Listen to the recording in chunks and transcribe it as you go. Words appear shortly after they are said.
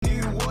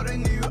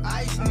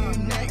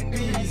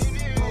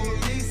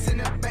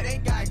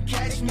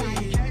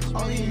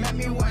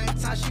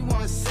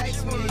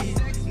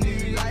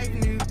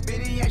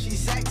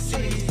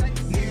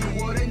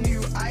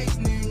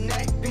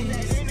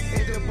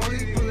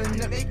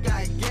pulling up, they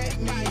gotta get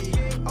me.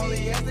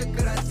 Only after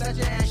could I touch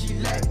her and she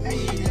let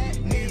me.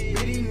 New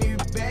bitty, new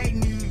bag,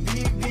 new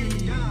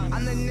VV.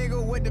 I'm the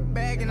nigga with the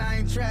bag and I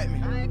ain't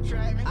trapping.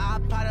 I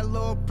apply a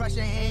little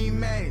pressure, ain't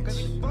match.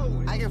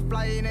 I can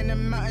fly it in the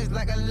mountains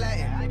like a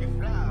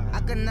Latin. I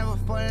could never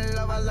fall in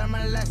love, I learned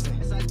my lesson.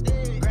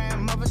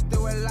 Grandmother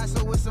still alive,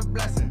 so it's a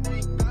blessing.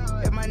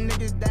 If my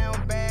niggas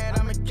down bad,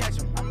 I'ma catch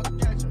them.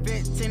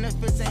 15 to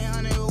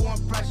 1500, who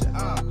want pressure?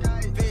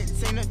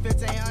 15 to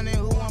 1500,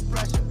 who want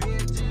pressure?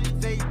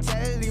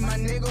 Fatality, my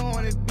nigga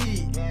on the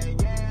beat.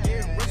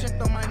 Get rich and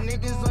throw my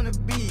niggas on the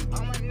beat.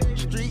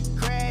 Street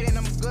cred and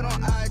I'm good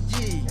on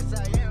IG.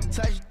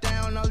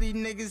 Touchdown, all these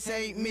niggas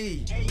hate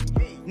me.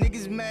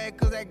 Niggas mad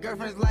cause that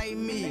girlfriend's like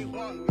me.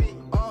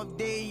 All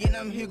day and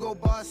I'm Hugo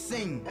Boss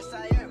sing.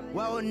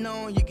 Well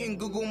known, you can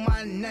Google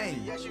my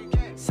name.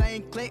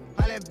 Same click,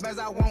 all that best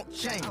I won't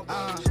change.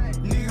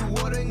 New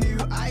water, new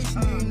ice,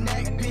 new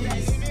neck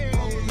piece.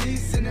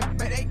 Police in the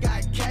bed, they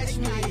gotta catch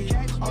me.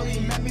 Only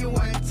met me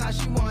one time,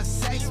 she wanna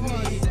sex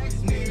me.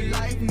 New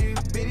life, new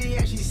bitty,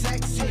 and she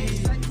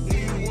sexy.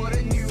 New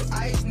water, new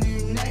ice,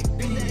 new neck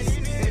piece.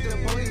 If the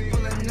police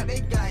pulling up,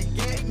 they gotta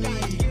get me.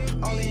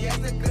 Only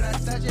after could I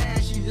touch her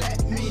and she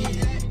let me.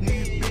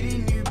 New bitty,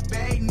 new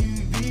bag,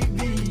 new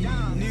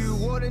VV. New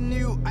water,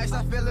 new ice,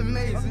 I feel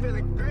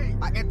amazing.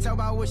 I can tell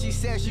by what she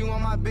said, she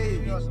want my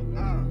baby.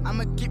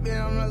 I'ma keep it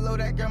on the low,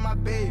 that girl my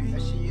baby.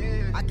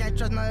 I can't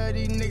trust none of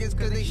these niggas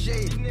cause they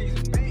shady.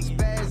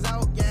 Spaz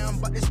out, yeah, I'm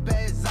about to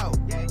spaz out.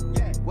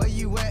 Where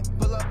you at?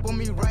 Pull up on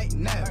me right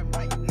now.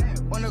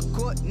 On the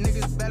court,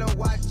 niggas better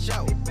watch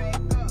out.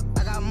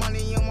 I got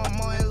money on my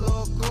mind,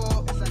 little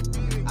court.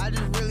 I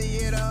just really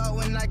hit her up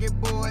when I get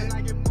bored.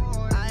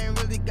 I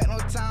ain't really got no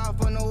time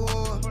for no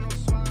war.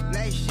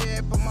 Next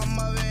year, put my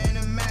mother in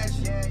a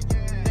mansion.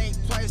 Think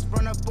twice,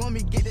 run up on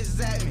me, get this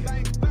at me.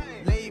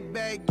 Lay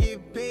back,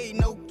 get paid,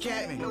 no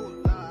capping.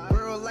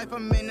 Real life,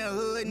 I'm in the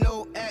hood,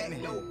 no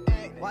acting.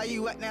 Why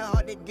you acting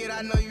hard to get?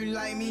 I know you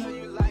like me.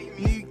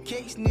 New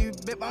kicks, new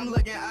bip, I'm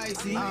looking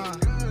icy.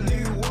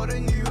 New water,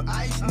 new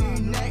ice, new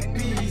neck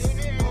piece.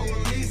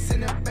 Police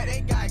in the bed,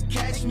 they gotta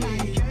catch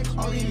me.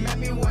 Only met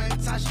me one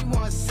time, she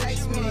wanna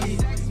sex me.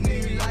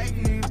 New life,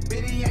 new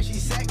bitty, and she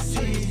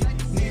sexy.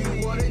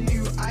 New water,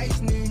 new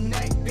ice, new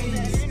neck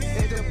piece.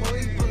 If the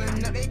police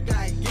pulling up, they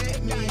gotta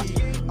get me.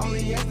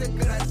 Only after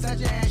could I touch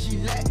her and she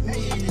let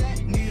me.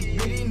 New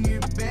bitty, new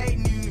bag,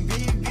 new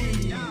VV.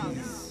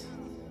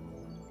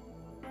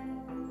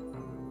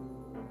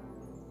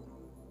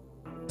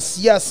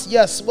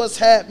 Yes, what's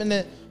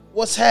happening?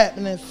 What's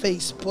happening?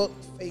 Facebook.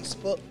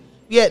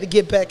 We had to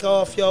get back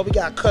off, y'all. We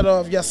got cut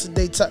off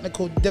yesterday,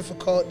 technical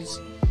difficulties.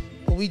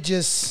 But we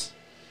just,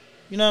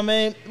 you know what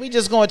I mean? We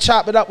just gonna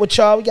chop it up with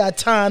y'all. We got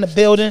Ty in the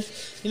building.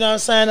 You know what I'm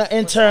saying? An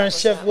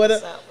internship with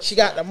her. She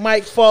got the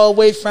mic far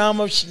away from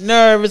her. She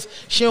nervous.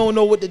 She don't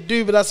know what to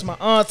do, but that's my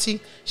auntie.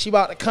 She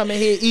about to come in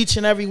here each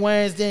and every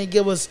Wednesday and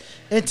give us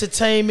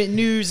entertainment,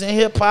 news, and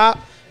hip-hop.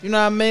 You know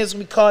what I mean? It's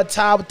gonna be called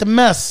Ty with the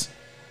Mess.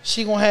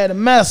 She gonna have a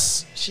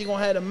mess.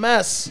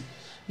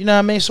 You know what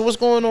I mean? So what's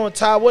going on,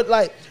 Ty? What,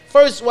 like,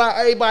 first, why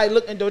everybody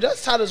looking, though,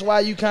 just tell us why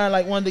you kind of,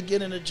 like, wanted to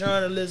get into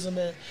journalism,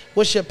 and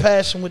what's your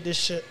passion with this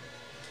shit?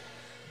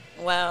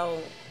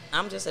 Well,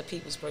 I'm just a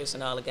people's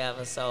person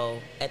altogether, so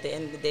at the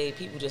end of the day,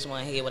 people just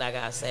want to hear what I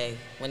got to say.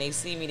 When they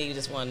see me, they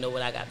just want to know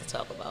what I got to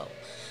talk about.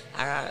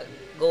 I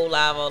go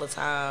live all the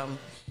time,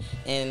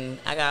 and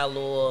I got a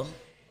little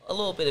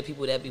bit of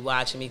people that be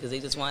watching me because they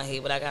just want to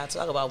hear what I got to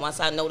talk about. Once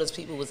I noticed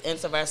people was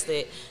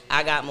interested,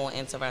 I got more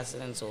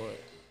interested into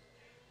it.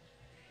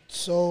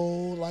 So,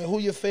 like, who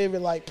your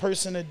favorite, like,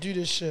 person to do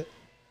this shit?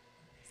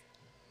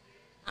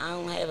 I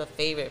don't have a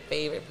favorite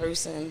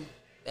person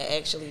that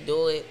actually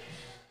do it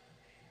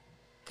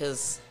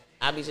because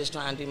I be just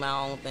trying to do my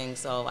own thing.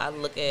 So I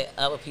look at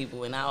other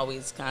people and I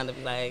always kind of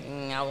be like,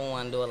 I wouldn't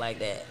want to do it like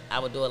that. I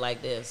would do it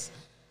like this.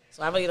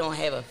 So I really don't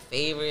have a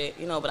favorite,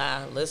 but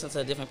I listen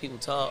to different people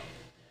talk.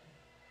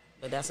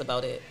 But that's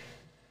about it.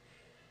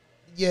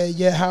 Yeah,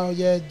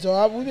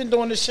 we've been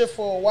doing this shit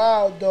for a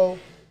while, though.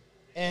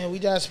 And we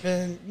just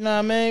been, you know what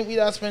I mean? We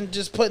just been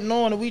just putting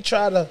on, and we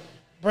try to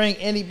bring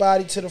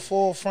anybody to the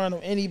forefront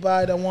of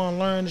anybody that want to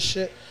learn the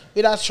shit.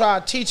 We just try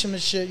to teach them the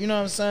shit, you know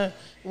what I'm saying?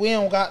 We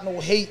don't got no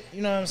hate,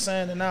 you know what I'm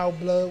saying, in our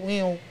blood. We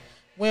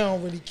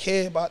don't really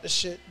care about the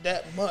shit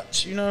that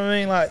much, you know what I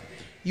mean? Like,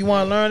 you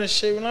want to learn the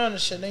shit, we learn the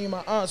shit. Then you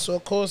my aunt, so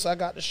of course I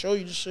got to show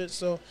you the shit,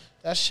 so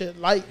that shit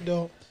light,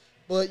 though.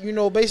 But,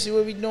 basically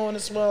what we doing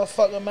this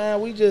motherfucker,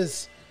 man, we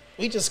just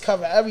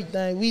cover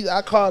everything.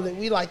 I call it,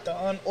 we like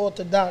the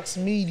unorthodox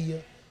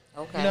media.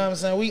 Okay. You know what I'm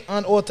saying? We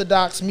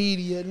unorthodox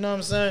media, you know what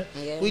I'm saying?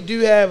 Yeah. We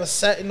do have a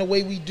set in the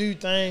way we do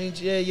things.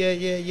 Yeah.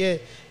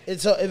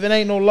 If it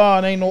ain't no law,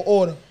 it ain't no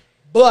order.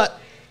 But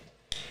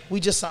we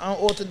just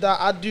unorthodox.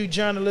 I do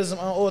journalism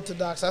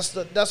unorthodox.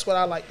 That's what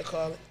I like to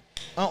call it.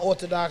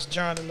 Unorthodox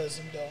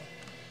journalism, though.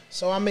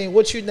 So, I mean,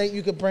 what you think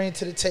you could bring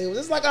to the table?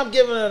 It's like I'm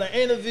giving her an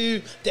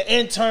interview, the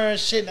intern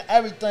shit and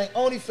everything,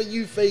 only for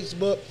you,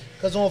 Facebook.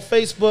 Because on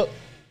Facebook,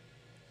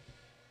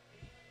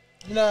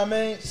 you know what I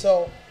mean?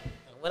 So,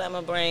 what I'm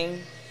going to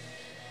bring,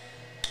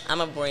 I'm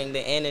going to bring the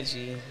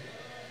energy.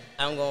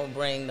 I'm going to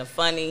bring the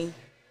funny.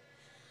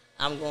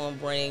 I'm going to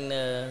bring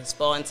the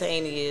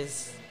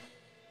spontaneous,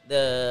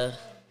 the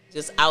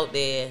just out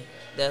there.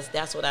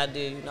 That's what I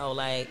do, you know,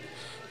 like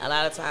a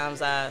lot of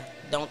times I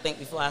don't think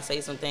before I say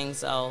some things,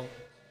 so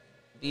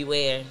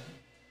beware.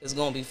 It's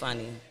going to be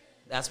funny.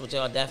 That's what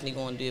y'all definitely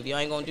going to do. If y'all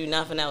ain't going to do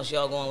nothing else,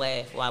 y'all going to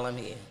laugh while I'm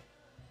here.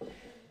 You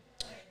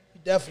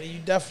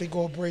definitely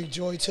going to bring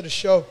joy to the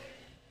show.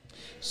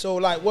 So,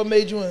 like, what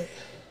made you in?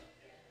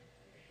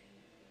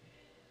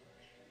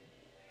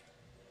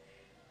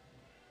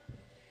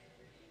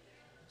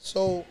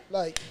 So,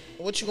 like,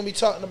 what you gonna be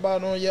talking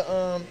about on your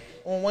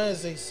on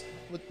Wednesdays?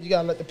 You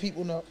gotta let the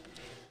people know.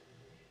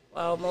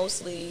 Well,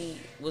 mostly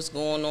what's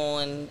going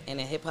on in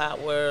the hip hop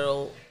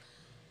world,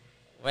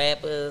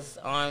 rappers,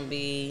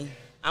 R&B.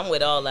 I'm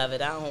with all of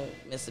it. I don't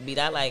miss a beat.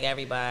 I like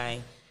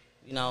everybody.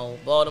 You know,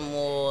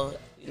 Baltimore.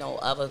 You know,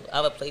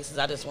 other places.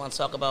 I just want to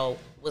talk about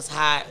what's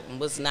hot and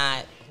what's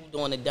not. Who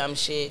doing the dumb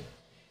shit?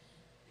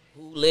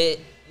 Who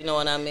lit? You know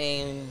what I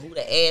mean? Who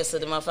the ass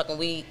of the motherfucking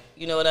week?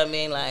 You know what I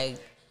mean? Like.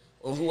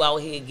 Or who out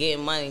here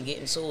getting money and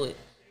getting to it.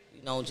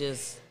 You know,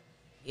 just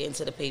getting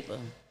to the paper.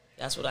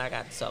 That's what I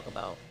got to talk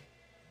about.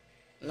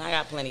 And I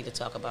got plenty to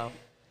talk about.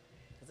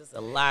 Because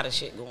there's a lot of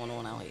shit going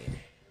on out here.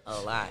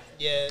 A lot.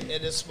 Yeah, in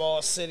this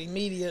small city,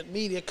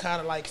 media kind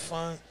of like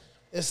fun.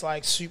 It's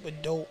like super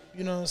dope.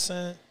 You know what I'm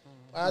saying?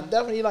 Mm-hmm. I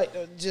definitely like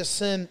to just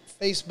send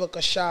Facebook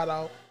a shout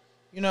out.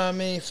 You know what I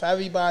mean? For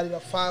everybody to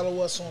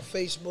follow us on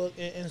Facebook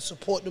and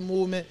support the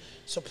movement,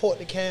 support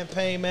the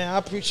campaign, man. I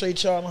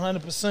appreciate y'all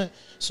 100%.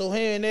 So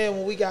here and there,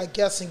 when we got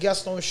guests and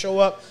guests don't show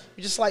up,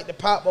 we just like to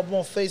pop up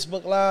on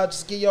Facebook Live,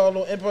 just give y'all a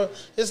little input.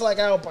 It's like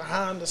our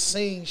behind the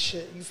scenes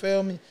shit, you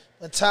feel me?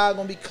 But Ty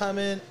gonna be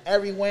coming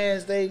every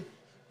Wednesday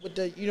with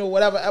the, you know,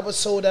 whatever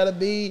episode that'll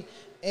be,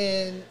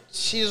 and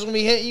she's gonna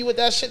be hitting you with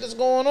that shit that's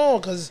going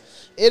on, because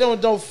it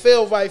don't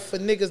feel right for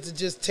niggas to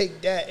just take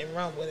that and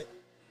run with it.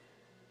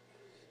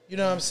 You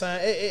know what I'm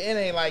saying? It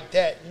ain't like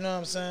that. You know what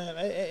I'm saying?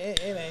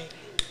 It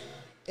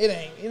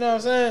ain't. You know what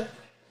I'm saying?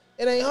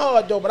 It ain't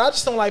hard, though, but I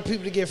just don't like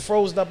people to get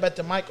frozen up at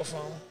the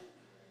microphone.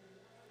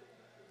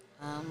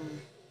 I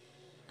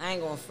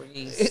ain't going to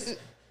freeze.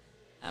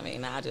 I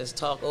mean, I just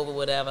talk over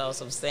whatever else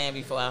I'm saying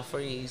before I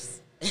freeze.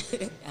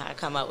 I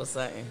come up with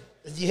something.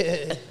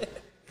 Yeah.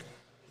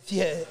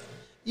 Yeah.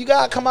 You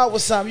got to come out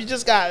with something. You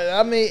just got to.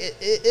 I mean,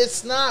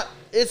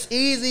 it's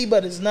easy,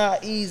 but it's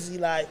not easy.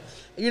 Like,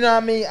 you know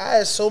what I mean? I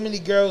had so many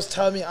girls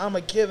tell me I'm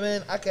a give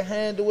in, I can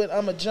handle it,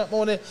 I'm a jump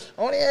on it.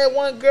 I only had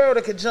one girl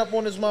that could jump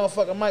on this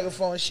motherfucking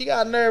microphone. She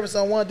got nervous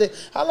on one day.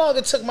 How long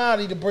it took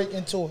Molly to break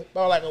into it?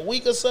 About like a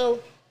week or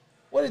so?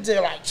 What did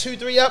it, like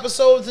 2-3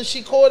 episodes and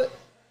she caught it?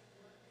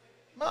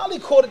 Molly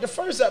caught it the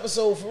first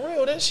episode for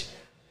real, didn't she?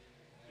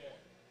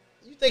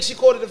 You think she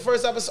caught it the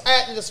first episode?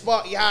 After the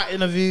Sparky Hot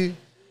interview.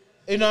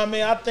 You know what I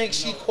mean? I think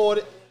she caught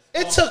it.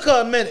 It took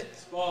her a minute.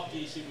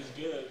 Sparky, she was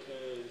good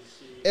because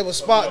it was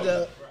sparked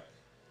up.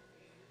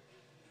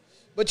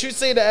 But you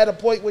see that at a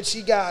point where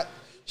she got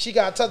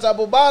touched up.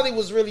 But Molly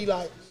was really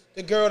like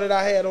the girl that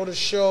I had on the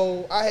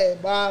show. I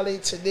had Molly,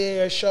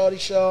 Tania, Shawty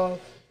Shaw.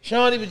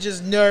 Shawty was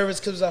just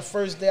nervous because it was her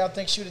first day. I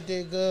think she would have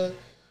did good.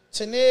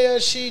 Tania,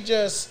 she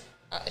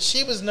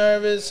was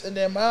nervous. And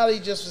then Molly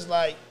just was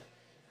like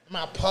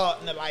my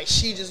partner. Like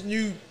she just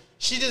knew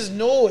it. You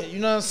know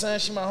what I'm saying?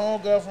 She my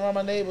homegirl from around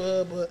my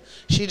neighborhood, but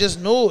she just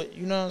knew it.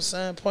 You know what I'm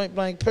saying? Point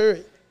blank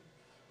period.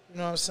 You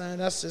know what I'm saying?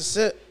 That's just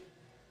it.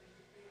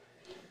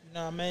 You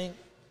know what I mean?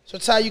 So,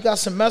 Ty, you got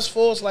some mess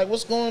for us? Like,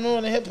 what's going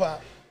on in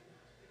hip-hop?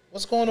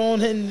 What's going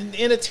on in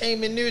the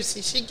entertainment news?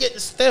 See, she getting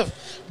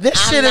stiff.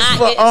 This shit is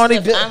for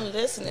Arnie Bill. I'm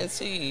listening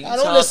to you. I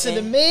don't listen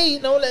to me.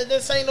 No,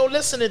 this ain't no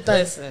listening thing.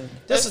 Listen.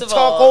 This is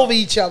talk over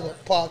each other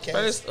podcast.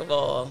 First of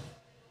all,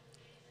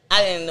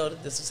 I didn't know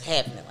that this was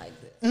happening like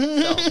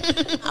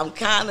this. So, I'm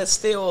kind of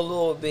still a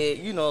little bit,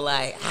 you know,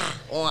 like,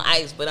 on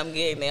ice, but I'm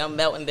getting there. I'm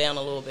melting down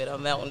a little bit.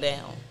 I'm melting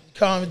down.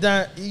 Calm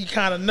down. You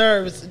kind of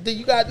nervous.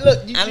 You got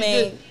look. You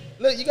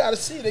got to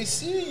see. They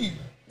see you.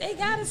 They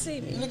gotta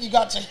see me. Look, you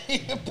got your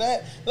hair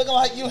back, looking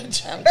like you in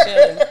church. I'm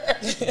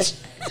chilling.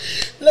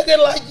 Looking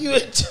like you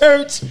in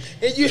church,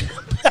 and you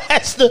the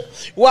pastor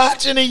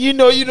watching, and you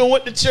know you done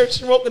went to church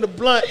smoking a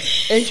blunt,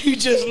 and you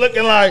just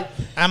looking like,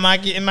 am I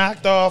getting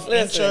knocked off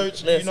in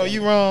church? You know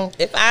you wrong.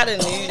 If I'd have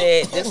knew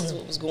that this is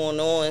what was going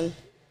on,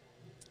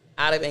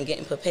 I'd have been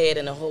getting prepared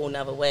in a whole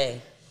nother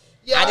way.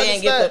 Yeah, I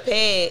didn't get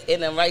prepared in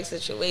the right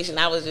situation.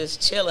 I was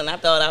just chilling. I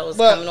thought I was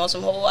coming on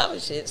some whole other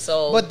shit.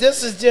 So, but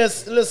this is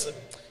just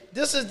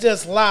This is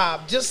just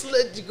live. Just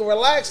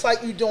relax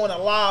like you doing a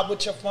live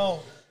with your phone.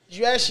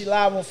 You actually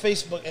live on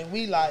Facebook, and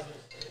we got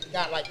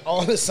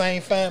all the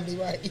same family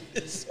right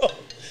here. So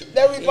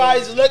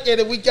everybody's looking,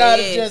 and we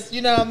gotta just,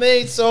 you know what I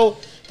mean? So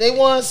they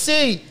want to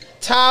see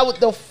Ty with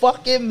the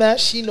fucking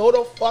mess. She know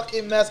the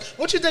fucking mess.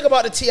 What you think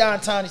about the T.I.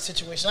 and Tiny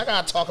situation? I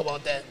gotta talk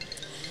about that.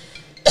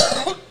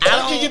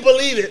 Can you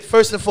believe it?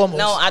 First and foremost.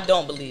 No, I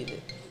don't believe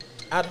it.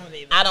 I don't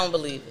either. I don't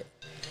believe it.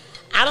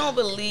 I don't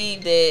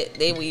believe that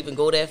they would even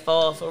go that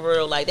far for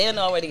real. Like, they had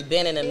already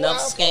been in enough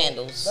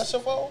scandals. That's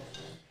your fault?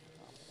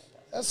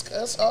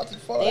 That's hard to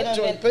follow. They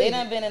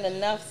done been in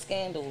enough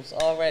scandals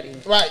already.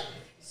 Right.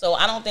 So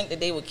I don't think that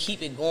they would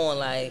keep it going.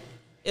 Like,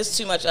 it's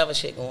too much other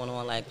shit going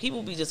on. Like,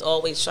 people be just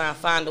always trying to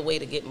find a way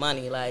to get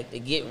money, like, to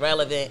get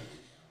relevant.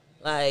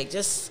 Like,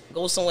 just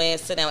go somewhere and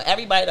sit down.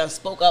 Everybody done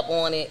spoke up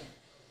on it.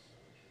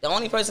 The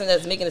only person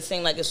that's making it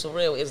seem like it's for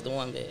real is the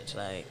one bitch.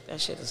 Like,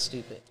 that shit is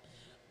stupid.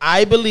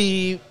 I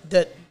believe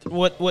that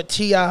what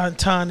T.I. and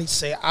Tani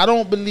say, I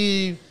don't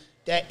believe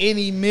that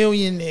any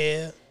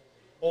millionaire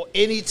or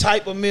any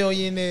type of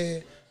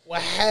millionaire will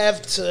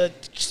have to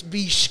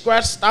be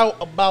stressed out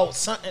about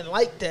something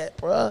like that,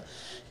 bruh.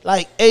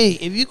 Like, hey,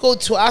 if you go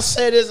to, I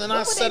said this and What I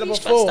would said they it be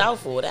before. stressed out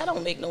for? That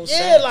don't make no sense.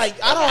 Yeah, like,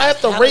 I don't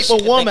have to rape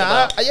a woman.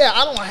 I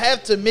don't. don't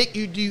have to make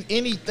you do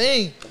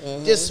anything.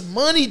 This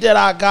money that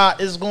I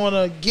got is going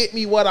to get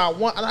me what I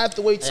want. I don't have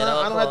to waste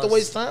time. I don't have to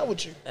waste time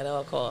with you. At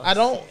all costs. I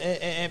don't.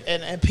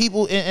 And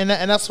people, and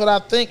that's what I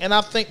think. And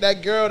I think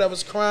that girl that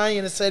was crying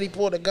and said he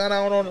pulled a gun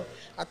out on her,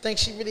 I think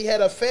she really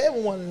had an affair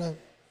with one of them.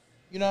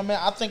 You know what I mean?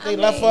 I think they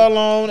left her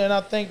alone, and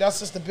I think that's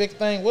just the big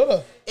thing with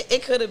her.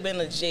 It could have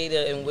been a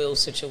Jada and Will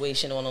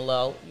situation on the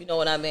low. You know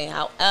what I mean?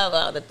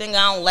 However, the thing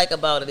I don't like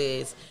about it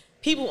is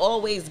people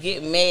always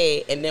get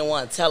mad and then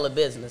want to tell a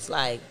business.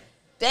 Like,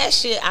 that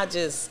shit I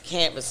just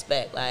can't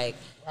respect. Like,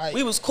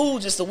 we was cool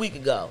just a week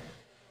ago.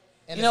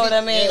 And you know what I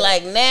mean? Yeah.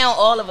 Like, now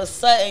all of a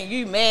sudden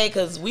you mad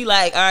because we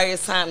like, all right,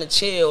 it's time to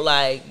chill.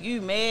 Like,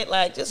 you mad?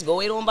 Like, just go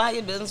on by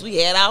your business. We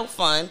had our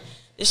fun.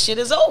 This shit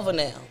is over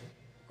now.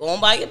 Go on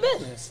by your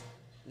business.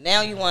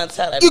 Now you want to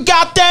tell everything. You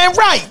got that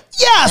right.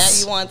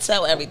 Yes. Now you want to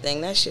tell everything.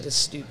 That shit is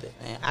stupid,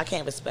 man. I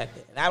can't respect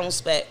it. And I don't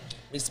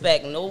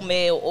respect no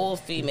male or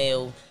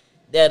female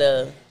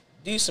that'll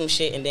do some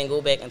shit and then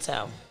go back and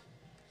tell.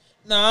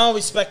 No, I don't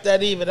respect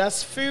that either.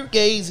 That's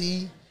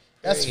fugazi.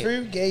 That's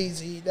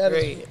fugazi. That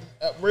is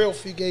real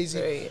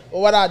fugazi. But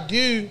what I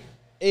do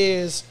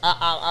is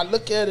I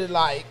look at it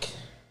like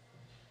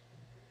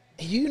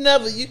you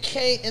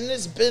can't in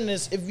this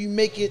business, if you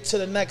make it to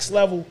the next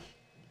level,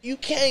 you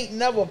can't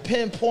never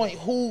pinpoint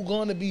who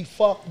gonna be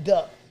fucked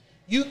up.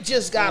 You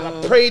just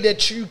gotta pray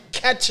that you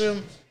catch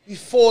them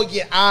before you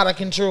get out of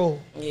control.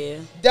 Yeah.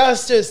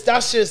 That's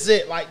just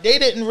it. Like, they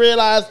didn't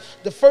realize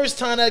the first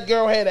time that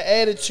girl had an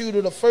attitude,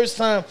 or the first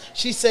time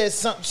she said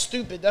something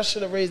stupid, that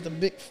should have raised a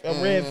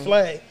red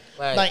flag.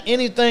 Right. Like,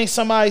 anything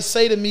somebody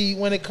say to me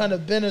when it comes to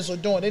business or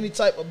doing any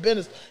type of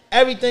business,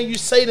 everything you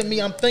say to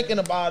me, I'm thinking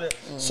about it.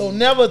 So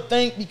never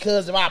think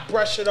because if I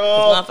brush it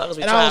off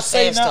and I don't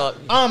say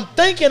nothing, I'm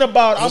thinking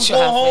about it. I'm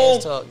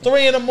going home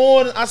 3 in the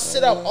morning. I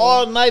sit up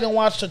all night and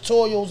watch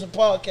tutorials and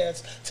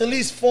podcasts till at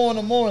least 4 in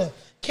the morning.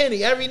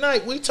 Kenny, every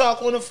night we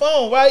talk on the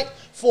phone, right?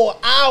 For an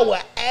hour,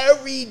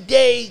 every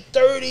day,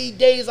 30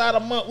 days out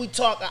of the month, we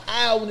talk an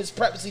hour when it's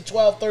practically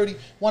 12:30,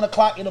 1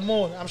 o'clock in the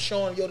morning. I'm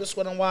showing, yo, this is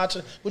what I'm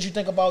watching. What you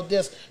think about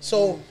this?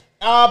 So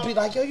I'll be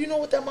like, yo, you know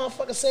what that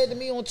motherfucker said to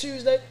me on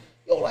Tuesday?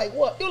 Yo, like,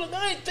 what? Yo, look,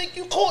 I didn't think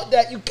you caught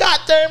that. You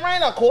goddamn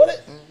right I caught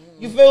it.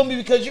 You feel me?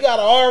 Because you got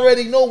to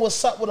already know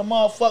what's up with a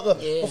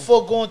motherfucker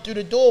before going through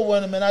the door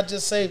with him. And I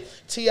just say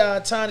T.I.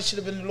 and Tiny should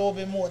have been a little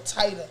bit more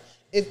tighter.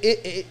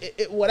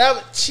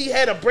 Whatever, she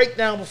had a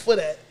breakdown before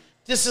that.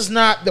 This is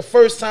not the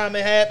first time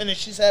it happened and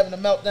she's having a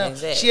meltdown.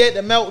 Exactly. She had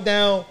the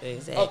meltdown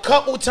a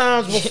couple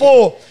times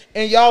before,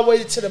 and y'all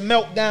waited till the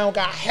meltdown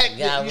got hectic.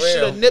 You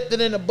should have nipped it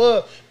in the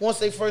bud once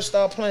they first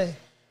started playing.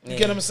 You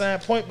get what I'm saying?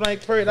 Point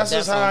blank period. That's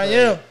just how I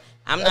am.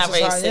 I'm not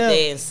ready to sit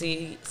there and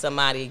see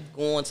somebody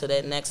going to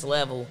that next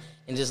level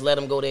and just let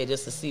them go there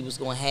just to see what's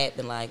going to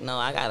happen. Like, no,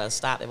 I got to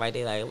stop it right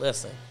there. Like,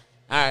 listen.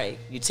 All right,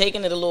 you're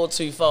taking it a little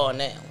too far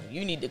now.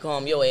 You need to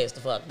calm your ass the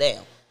fuck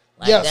down.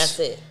 Like, that's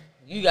it.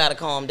 You got to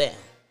calm down.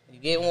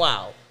 You're getting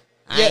wild.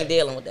 I ain't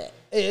dealing with that.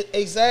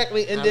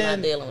 Exactly. And I'm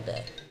not dealing with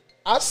that.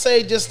 I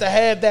say just to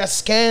have that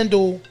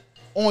scandal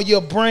on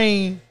your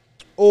brain,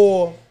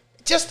 or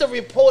just to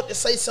report to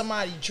say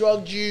somebody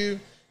drugged you,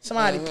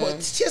 somebody put,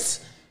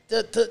 just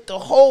the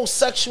whole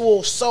sexual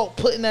assault,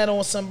 putting that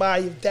on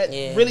somebody that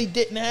really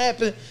didn't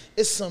happen,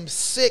 is some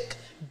sick,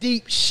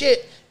 deep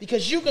shit.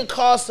 Because you can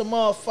cost a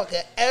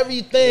motherfucker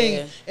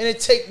everything, and it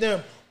take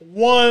them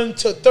 1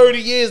 to 30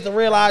 years to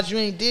realize you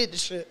ain't did the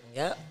shit.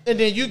 Yeah. And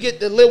then you get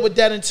to live with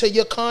that until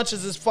your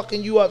conscience is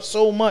fucking you up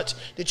so much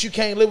that you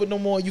can't live with no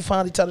more, and you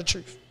finally tell the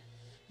truth.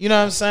 You know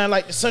what I'm saying?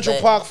 Like the Central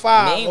Park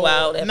 5.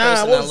 Meanwhile, that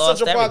person done lost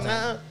Central everything.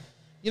 Park 9?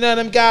 You know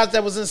them guys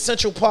that was in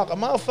Central Park, a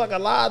motherfucker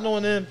lied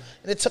on them,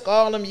 and it took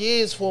all them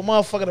years for a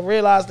motherfucker to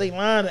realize they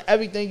lying, and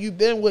everything you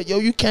been with, yo,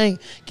 you can't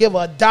give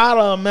a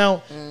dollar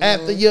amount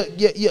after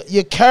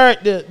your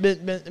character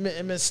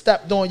been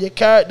stepped on, your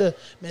character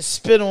been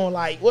spit on.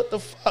 Like, what the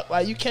fuck?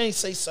 Like, you can't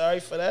say sorry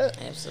for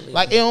that. Absolutely.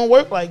 Like, it don't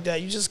work like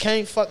that. You just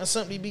can't fucking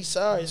simply be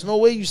sorry. There's no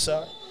way you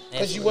sorry.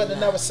 Because you wouldn't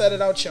have never said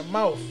it out your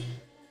mouth.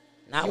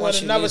 Not you wouldn't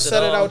have never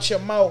said it out your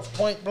mouth,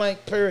 point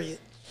blank, period.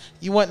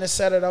 You wouldn't have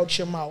said it out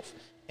your mouth.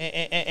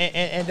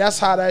 And that's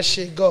how that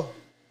shit go.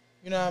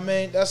 You know what I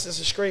mean? That's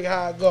just straight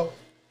how it go.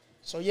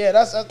 So yeah,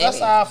 that's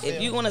how I feel.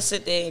 If you want to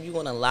sit there and you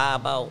want to lie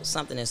about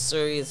something as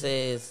serious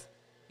as,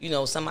 you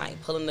know, somebody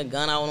pulling the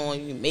gun out on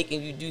you,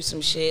 making you do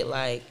some shit,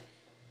 like,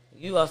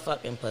 You are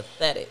fucking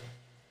pathetic.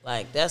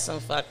 Like, that's some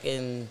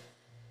fucking,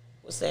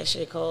 what's that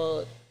shit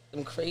called?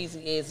 Them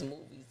crazy ass movies.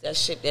 That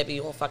shit that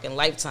be on fucking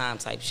Lifetime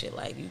type shit.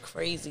 Like, you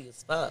crazy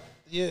as fuck.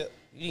 Yeah.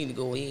 You need to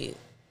go ahead.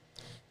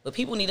 But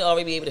people need to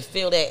already be able to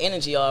feel that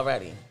energy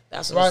already.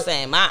 That's what I'm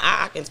saying.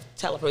 I can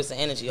tell a person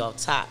energy off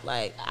top.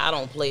 Like, I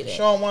don't play that.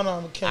 Show 'em one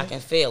on the camera. I can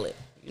feel it,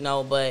 you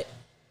know, but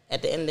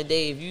at the end of the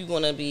day, if you're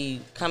going to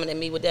be coming at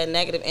me with that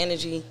negative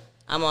energy,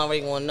 I'm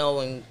already going to know,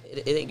 and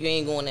you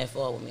ain't going that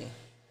far with me.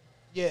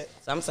 Yeah.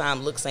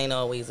 Sometimes looks ain't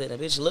always it. A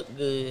bitch look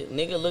good,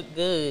 nigga look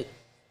good,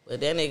 but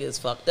that nigga is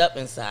fucked up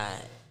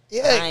inside.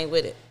 Yeah. I ain't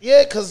with it.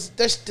 Yeah, because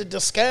the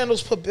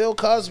scandals put Bill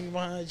Cosby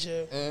behind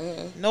you.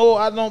 Mm-hmm. No,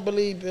 I don't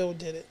believe Bill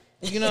did it.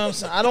 You know what I'm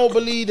saying? I don't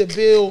believe that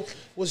Bill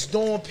was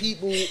doing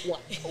people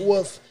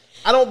with,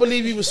 I don't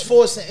believe he was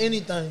forcing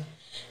anything.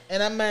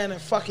 And that man in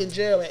fucking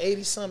jail at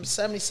 80-something,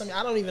 70-something.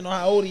 I don't even know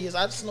how old he is.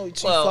 I just know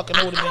he's too fucking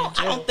old to be in jail.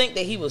 I don't think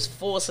that he was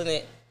forcing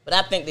it, but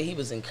I think that he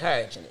was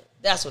encouraging it.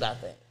 That's what I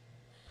think.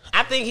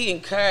 I think he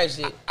encouraged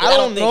it. I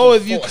don't know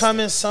if you come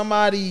in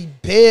somebody's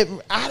bed.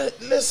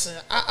 Listen,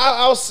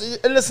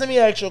 let me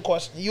ask you a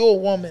question. You're a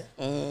woman,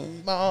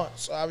 my aunt,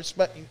 so I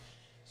respect you.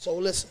 So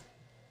listen,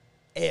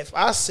 if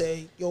I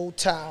say, yo,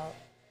 Ty,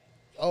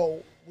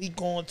 we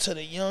going to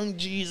the Young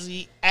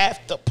Jeezy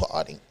after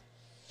party.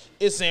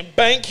 It's in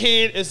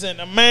Bankhead. It's in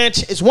the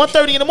mansion. It's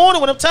 1:30 in the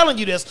morning when I'm telling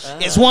you this.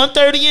 It's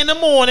 1:30 in the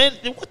morning.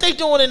 What they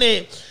doing in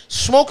there?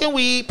 Smoking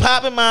weed,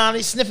 popping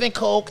Molly, sniffing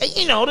coke. And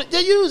you know,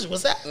 the usual.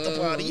 What's after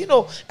party? You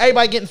know,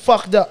 everybody getting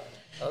fucked up.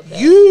 Okay.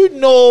 You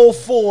know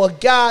for a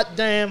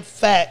goddamn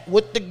fact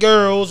with the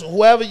girls,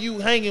 whoever you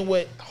hanging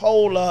with,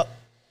 hold up.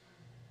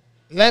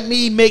 Let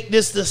me make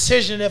this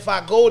decision if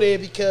I go there,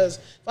 because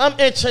if I'm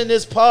entering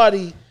this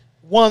party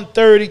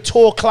 1:30, 2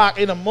 o'clock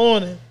in the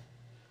morning,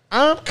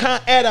 I'm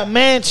at a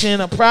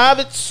mansion, a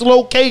private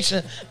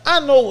location. I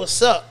know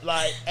what's up.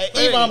 Like,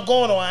 either I'm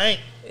going or I ain't.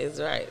 It's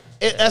right.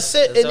 That's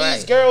it. And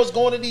these girls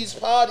going to these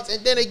parties,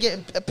 and then they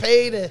getting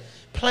paid and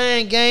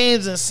playing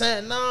games and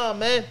saying, nah,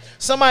 man.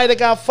 Somebody that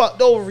got fucked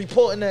over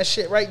reporting that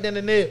shit right then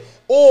and there.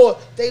 Or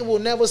they will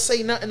never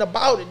say nothing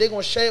about it. They're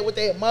going to share it with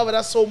their mother.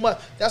 That's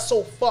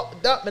so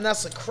fucked up, and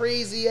that's a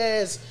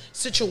crazy-ass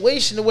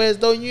situation where as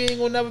though you ain't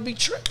going to never be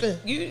tripping.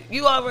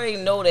 You already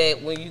know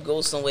that when you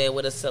go somewhere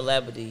with a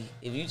celebrity,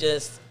 if you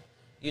just,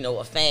 you know,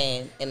 a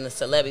fan and the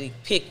celebrity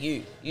pick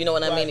you, you know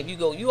what I mean? If you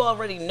go, you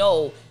already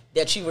know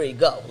that you ready to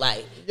go.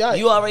 Like,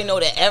 you already know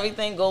that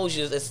everything goes,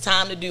 it's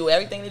time to do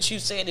everything that you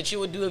said that you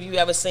would do if you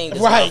ever seen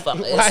this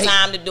motherfucker. It's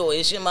time to do it.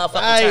 It's your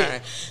motherfucking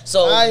turn.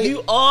 So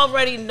you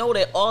already know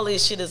that all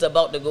this shit is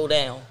about to go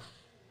down.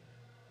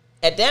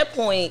 At that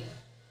point,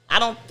 I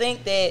don't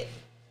think that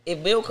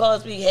if Bill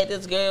Cosby had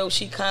this girl,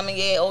 she coming,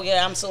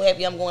 I'm so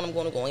happy I'm going.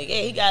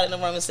 Yeah, he got in the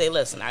room and say,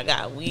 listen, I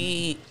got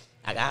weed,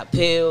 I got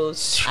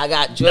pills, I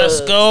got drugs.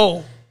 Let's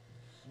go.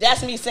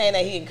 That's me saying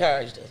that he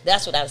encouraged her.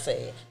 That's what I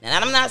said. Now,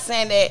 I'm not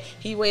saying that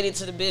he waited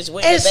till the bitch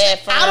went in the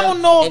bathroom. I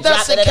don't know if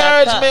that's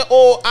encouragement,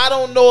 or I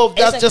don't know if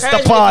that's just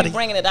the party. If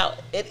bringing it out.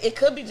 It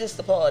could be just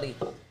the party.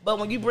 But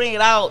when you bring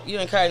it out,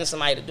 you're encouraging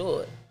somebody to do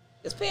it.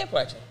 It's peer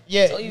pressure.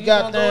 Yeah, so you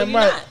got that right.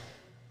 Not.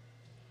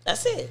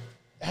 That's it.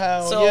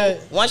 So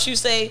once you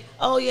say,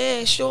 oh,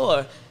 yeah,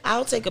 sure,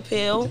 I'll take a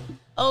pill.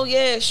 Oh,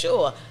 yeah,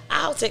 sure,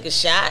 I'll take a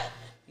shot.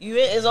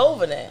 It's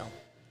over now.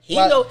 He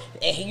know,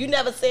 and you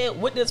never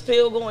said what this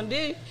pill going to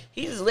do.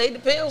 He just laid the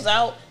pills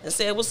out and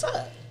said, what's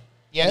up?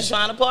 Yeah. He's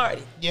trying to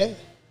party. Yeah.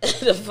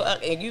 The fuck,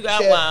 and you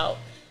got wild,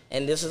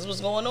 and this is what's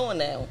going on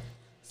now.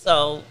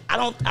 So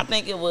I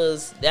think it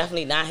was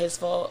definitely not his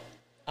fault.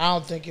 I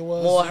don't think it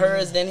was. More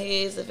hers than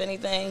his, if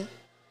anything,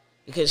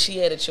 because she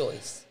had a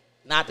choice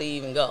not to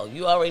even go.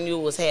 You already knew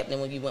what was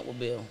happening when you went with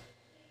Bill.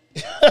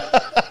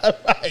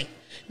 Right.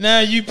 Now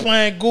you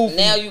playing goofy.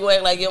 Now you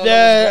act like you don't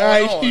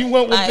know what's going on. You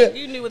went with like,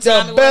 you knew what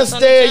time the best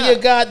day of your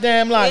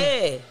goddamn life.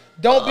 Yeah.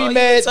 Don't be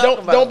mad.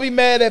 Don't be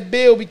mad at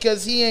Bill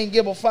because he ain't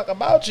give a fuck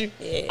about you.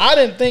 Yeah. I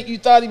didn't think you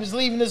thought he was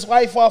leaving his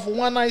wife off a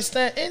one night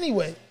stand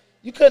anyway.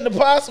 You couldn't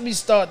have possibly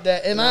start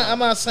that. And I'm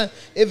not saying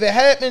if it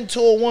happened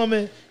to a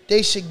woman,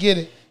 they should get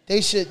it.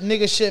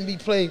 Niggas shouldn't be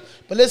played.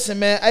 But listen,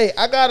 man, hey,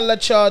 I gotta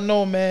let y'all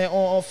know, man,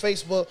 on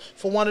Facebook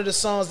for one of the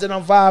songs that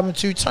I'm vibing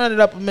to. Turn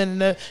it up a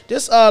minute.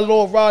 This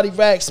Lord Roddy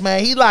Racks,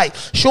 man, he like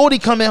shorty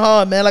coming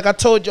hard, man. Like I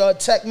told y'all,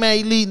 Tech, man,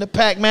 he leading the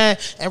pack, man,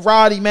 and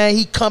Roddy, man,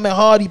 he coming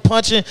hard, he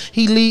punching,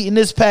 he leading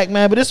this pack,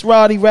 man. But this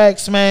Roddy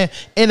Racks, man,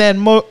 in that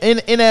mode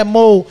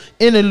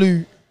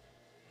interlude.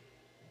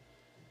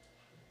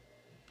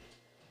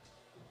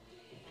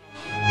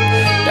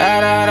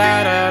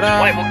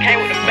 Wait, what came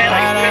with the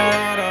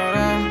bed?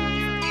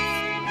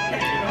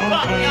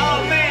 Fuck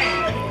y'all,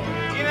 man.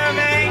 You know what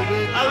I mean?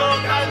 A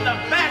little cousin, the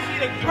best, he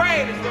the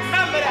greatest.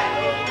 Remember that.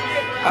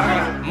 I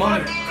got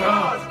money,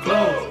 cars,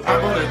 clothes. I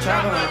go to the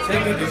chopper, I'm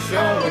taking the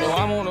show. You know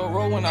I'm on the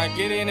road when I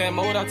get in that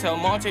mode, I tell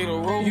Monte to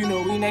roll. You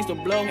know we next to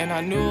blow, and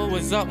I knew it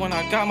was up when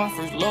I got my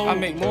first load. I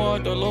make more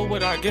at the low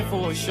what I get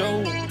for a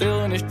show.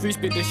 Still in the street,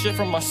 spit this shit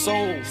from my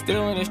soul.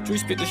 Still in the street,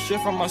 spit this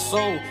shit from my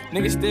soul.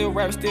 Niggas still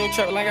rap, still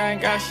trap like I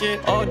ain't got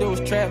shit. All do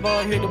is trap,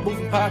 all hit the booth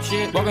and pop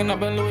shit. Walking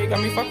up in Louis,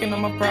 got me fucking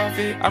on my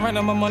profit. I ran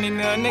up my money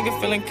now, nigga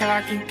feeling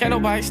cocky. Can't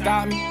nobody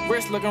stop me,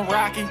 wrist looking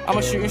rocky. I'm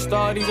a shooting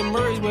star, these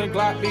emerge with a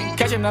Glock B.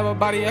 Catch another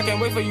body, I can't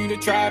wait for you to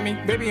try me.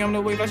 Baby, I'm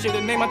the wave, I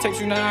should've named my take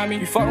tsunami.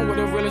 You fucking with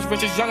the realest,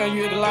 richest, younger,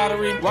 you hit the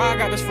lottery. Why I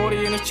got this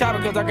 40 in this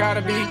chopper, cause I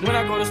gotta be. When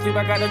I go to sleep,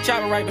 I got the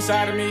chopper right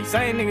beside of me.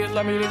 Same niggas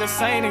love me, they the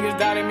same niggas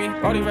doubted me.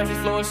 All these rappers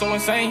flow is so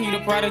insane, he the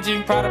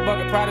prodigy. Proud of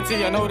bucket, proud of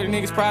tea, I know the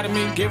niggas proud of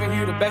me. Giving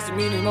you the best of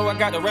me, they know I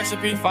got the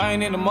recipe. If I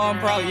ain't in the mall, I'm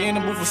probably in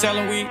the booth for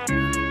selling weed.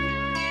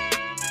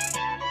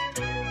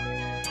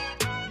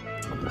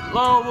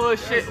 Longwood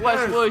shit,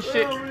 Westwood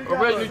shit,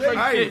 original Drake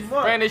shit,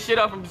 ran this shit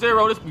up from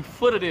zero, this be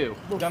foot of deal.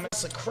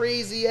 That's a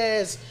crazy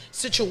ass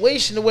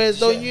situation where as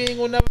though you ain't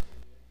gonna never.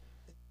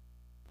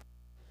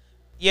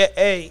 Yeah,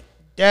 hey,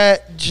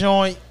 that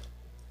joint,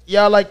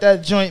 y'all like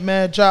that joint,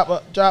 man? Drop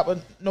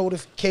a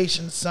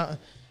notification or something.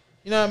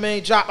 You know what I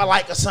mean? Drop a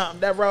like or something.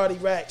 That Roddy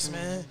Racks,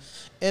 man.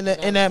 In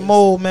that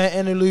mode, man,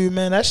 interlude,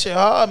 man. That shit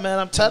hard, man.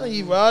 I'm telling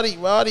you, Roddy,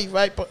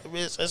 right?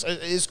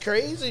 It's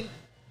crazy.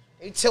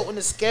 They tilting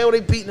the scale, they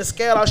beating the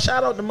scale. I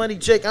shout out to Money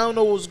Jake. I don't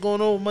know what's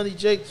going on with Money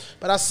Jake,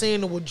 but I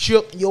seen him with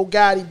Juke and Yo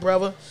Gotti,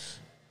 brother.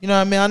 You know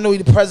what I mean? I know he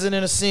the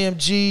president of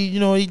CMG.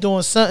 You know, he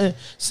doing something.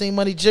 Seen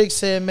Money Jake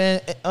said,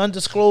 man,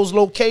 undisclosed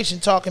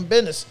location, talking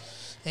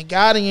business. And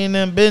Gotti and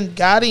them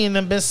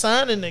been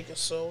signing niggas.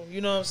 So,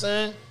 you know what I'm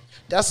saying?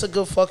 That's a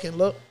good fucking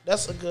look.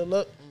 That's a good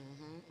look.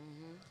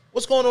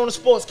 What's going on in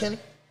sports, Kenny?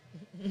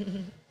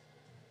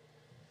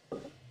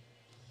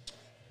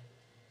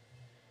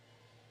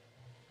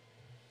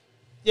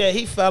 Yeah,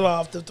 he fell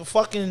off. The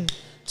fucking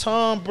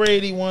Tom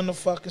Brady won the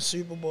fucking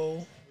Super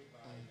Bowl.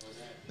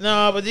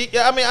 No, but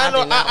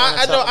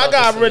I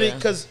got ready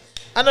because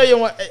I know you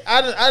want.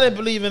 I didn't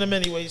believe in him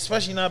anyway,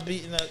 especially not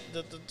beating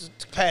the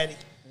Patty.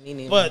 Me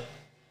neither. But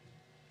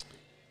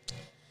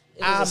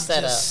I'm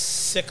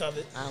just sick of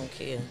it. I don't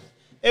care.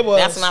 It was.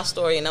 That's my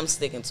story, and I'm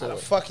sticking to How it.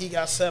 the fuck he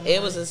got 7 It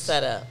rings? was a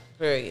setup.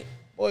 Period.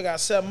 Boy got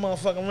 7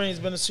 motherfucking rings.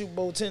 Been to Super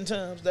Bowl 10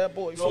 times. That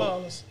boy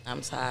flawless. I'm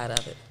tired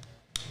of it.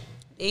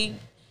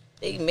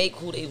 They make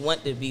who they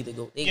want to be to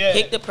go. They Yeah,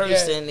 pick the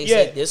person. yeah, They yeah,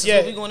 say this is yeah.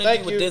 what we're gonna Thank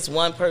do with you. this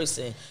one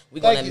person.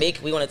 We're Thank gonna you. make.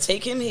 We're gonna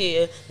take him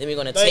here. Then we're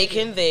gonna Thank take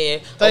you. him there.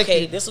 Thank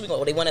Okay, you. this is what we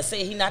gonna. They want to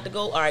say he not to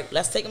go. All right,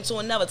 let's take him to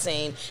another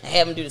team and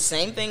have him do the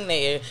same thing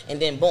there. And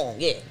then boom,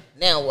 yeah.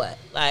 Now what?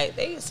 Like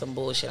they some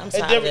bullshit. I'm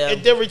tired of them.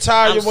 And then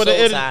retire I'm with so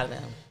an tired of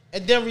them.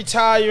 and then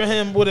retire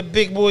him with a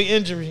big boy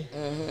injury.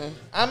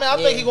 I mean, I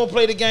think he gonna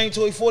play the game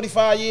till he's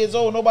 45 years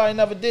old. Nobody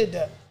never did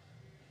that.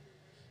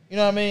 You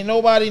know what I mean?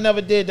 Nobody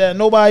never did that.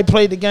 Nobody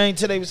played the game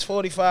till they was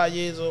 45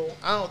 years old.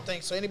 I don't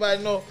think so.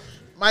 Anybody know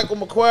Michael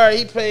McQuarrie?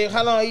 He played.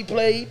 How long he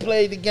played? He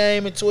played the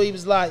game until he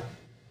was like,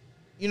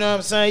 you know what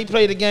I'm saying? He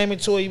played the game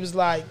until he was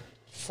like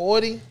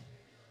 40.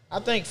 I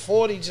think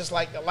 40 just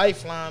like the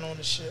lifeline on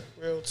the shit.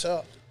 Real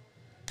tough.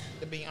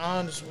 To be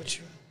honest with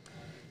you.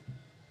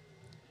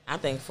 I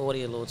think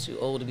 40 a little too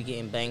old to be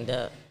getting banged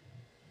up.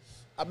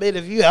 I mean,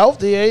 if you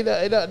healthy, ain't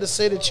not to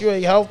say that you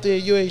ain't healthy,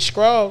 you ain't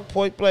strong.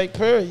 Point blank,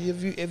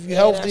 period. If you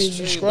healthy and you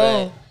true,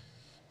 strong,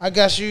 I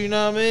got you. You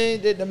know what I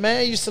mean? The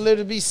man used to live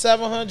to be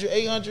 700,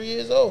 800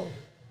 years old.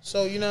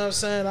 So you know what I'm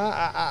saying?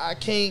 I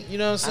can't. You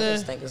know what I'm I saying?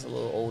 just think it's a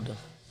little older.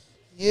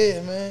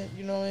 Yeah, man.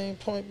 You know what I mean?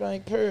 Point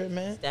blank, period,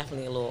 man.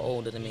 Definitely a little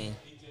older than me.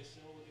 He just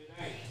showed it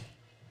ain't.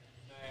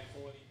 Man,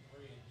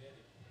 43 and did it.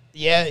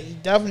 Yeah, he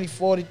definitely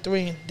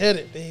 43 and did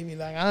it, baby.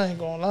 Like I ain't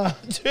gonna lie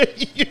to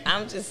you.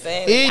 I'm just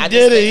saying. He I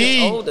did just it. think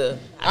He. it's older.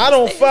 I just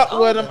don't think fuck it's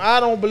with him. older. I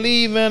don't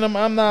believe in him.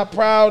 I'm not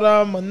proud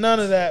of him or none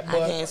of that. I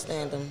But can't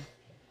stand them.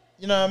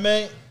 you know what I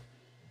mean?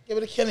 Give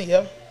it a Kenny,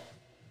 yo.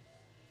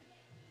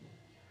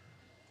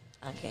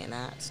 I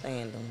cannot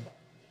stand them.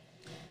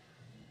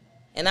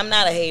 And I'm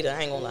not a hater.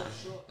 I ain't gonna lie.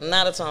 I'm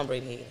not a Tom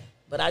Brady hater.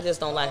 But I just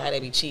don't like how they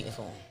be cheating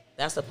for him.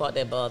 That's the part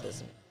that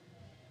bothers me.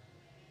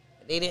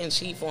 They didn't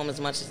cheat for him as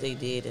much as they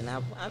did, and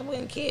I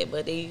wouldn't care.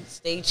 But they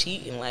stay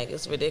cheating like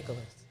it's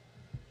ridiculous.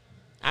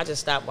 I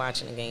just stopped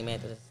watching the game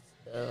after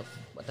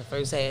the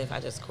first half. I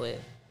just quit.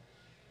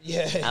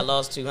 Yeah. I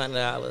lost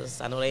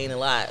 $200. I know they ain't a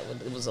lot,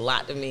 but it was a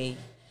lot to me.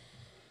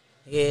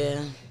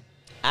 Yeah.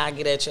 I'll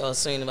get at y'all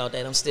soon about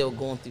that. I'm still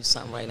going through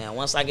something right now.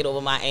 Once I get over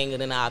my anger,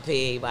 then I'll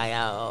pay everybody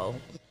out.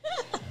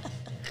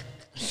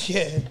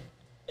 Yeah.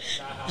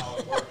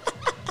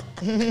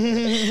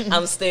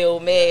 I'm still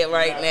mad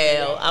right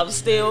now. I'm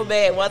still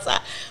mad.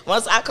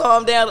 Once I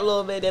calm down a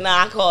little bit, then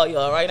I'll call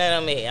y'all. Right now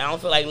I'm mad. I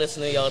don't feel like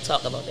listening to y'all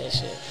talk about that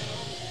shit.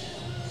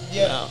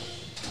 Yeah.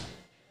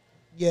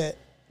 No.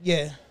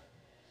 Yeah.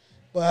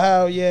 But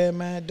how, yeah,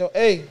 man.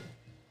 Hey,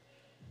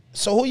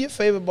 so who your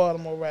favorite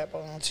Baltimore rapper,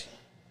 auntie?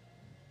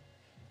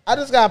 I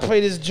just gotta play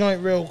this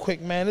joint real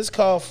quick, man. It's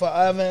called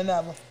Forever and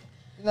Ever.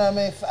 You know what I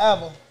mean?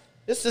 Forever.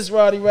 This is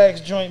Roddy Racks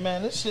joint,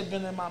 man. This shit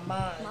been in my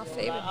mind. My bro.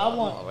 favorite Like, I want.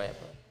 Baltimore rapper.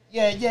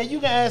 Yeah, you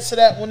can answer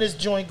that when this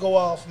joint go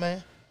off,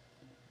 man.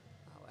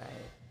 All right.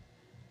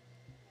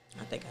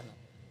 I think I know.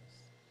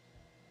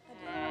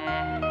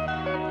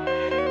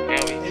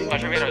 Yeah, we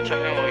country radio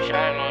trapping, but we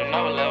shining on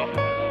another level.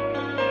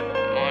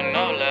 On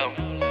another level.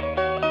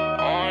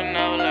 On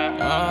another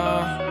level.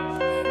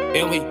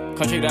 And we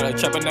country that are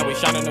trapping, now we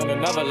shining on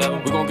another level.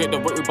 We gon' get the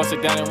work, we bust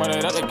it down and run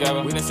it up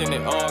together. We done seen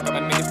it all, got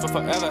my niggas for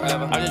forever,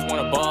 ever. I just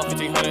want a ball,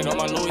 1500 on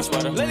my Louis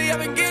sweater. Lately I've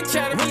been getting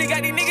chatter, really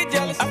got these niggas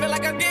jealous. I feel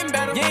like I'm getting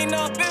better, you ain't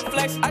know I've been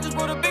flex. I just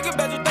brought a bigger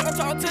bezel, think I'm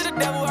talking to the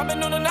devil. I've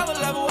been on another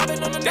level, I've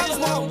been on another level. They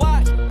just wanna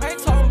watch, I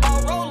ain't talking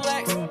about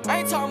Rolex, I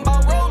ain't talking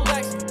about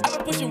Rolex. I've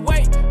been pushing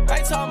weight, I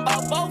ain't talking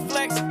about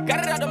Bowflex.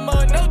 Got it out the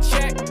mud, no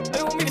check,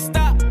 they want me to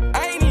stop.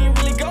 I ain't even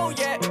really go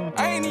yet,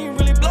 I ain't even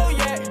really blow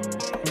yet.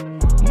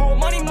 More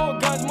money, more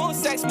guns, more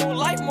sex, more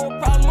life, more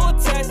problems, more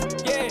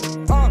tests, yeah.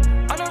 I'm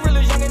the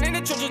realest youngin' in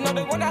the trenches, know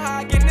they wonder how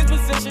I get in this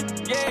position,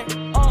 yeah.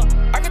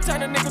 I can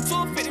turn a nigga to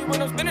a 50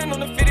 when I'm spinning on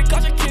the 50,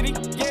 cause you kitty,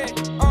 yeah.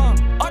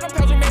 All them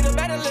pounds we made a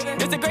better living,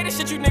 it's the greatest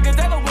shit you niggas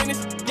ever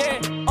witnessed, yeah.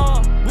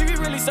 We be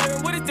really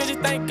serving with his digits,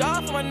 thank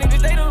God for my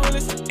niggas, they the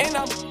realest. And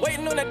I'm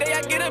waiting on the day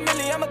I get a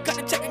million, I'ma cut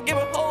the check and give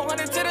a whole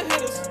 100 to the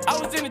hitters. I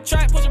was in the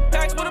trap, pushing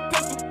packs with a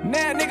pistol.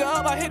 Now nigga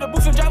up, I hit the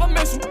boost and drive a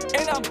missile.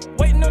 And I'm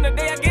waiting on the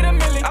day I get a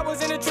million. I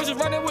was in the trenches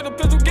running with a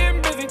pistol,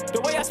 getting busy. The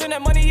way I spend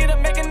that money, it'll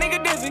make a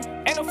nigga dizzy.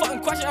 Ain't no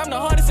fucking question, I'm the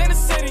hardest in the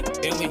city.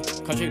 And we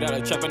country that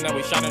are trapping, now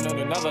we shining on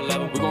another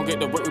level. We gon' get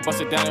the work, we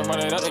bust it down and run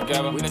it up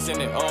together. We done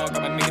seen it all,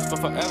 got my niggas for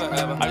forever,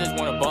 ever. I just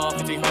want a ball,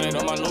 1500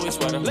 on my Louis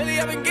sweater. Lately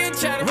I've been getting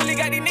chatter, really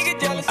got these niggas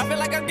jealous. I feel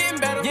like I'm getting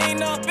better, you ain't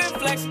know I've been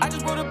flex. I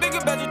just brought a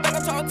bigger bezel, think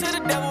I'm talking to the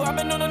devil. I've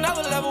been on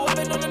another level, I've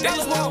been on another level. They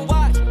just wanna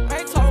watch, I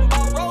ain't talking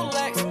about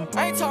Rolex,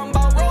 I ain't talking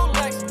about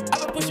Rolex.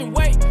 I've been pushing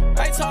weight,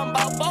 I ain't talking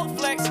about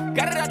Bowflex.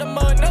 Got it out the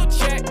mud, no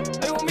check,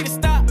 they want me to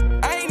stop.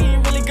 I ain't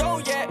even really go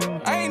yet,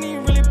 I ain't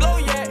even really blow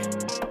yet.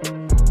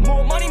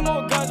 More money,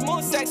 more guns,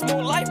 more sex,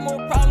 more life, more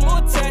problems,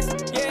 more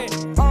tests, yeah.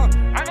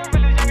 I don't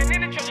really youngin'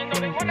 in the trenches, know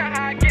they wonder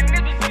how I get in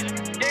this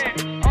position, yeah.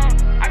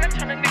 I done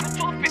turn a nigga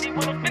to a 50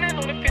 when I'm spinning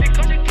on the 50,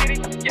 cause you kitty,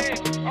 yeah.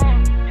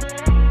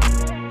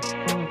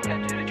 The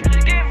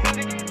trenches getting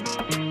busy.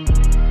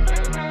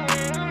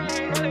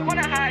 Know they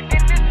wonder how I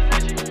get in this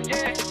position,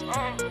 yeah.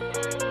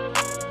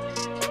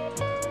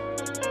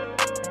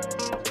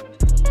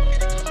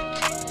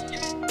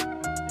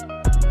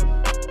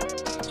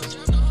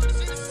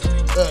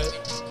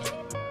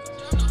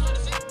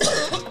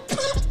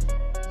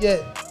 Yeah.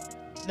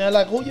 Now,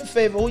 like, who your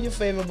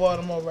favorite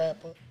Baltimore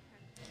rapper?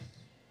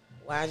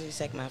 YG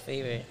Tech my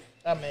favorite.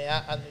 I mean,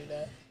 I knew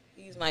that.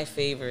 He's my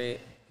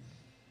favorite.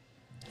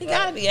 He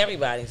gotta be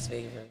everybody's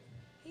favorite.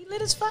 He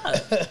lit as fuck.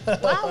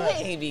 Why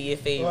wouldn't he be your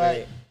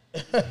favorite?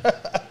 Right.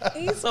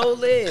 He's so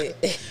lit.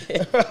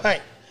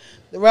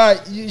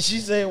 Right. She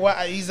said,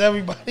 "Why he's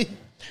everybody."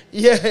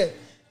 Yeah,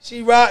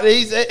 she right.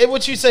 He's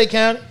what you say,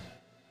 County.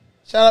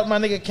 Shout out my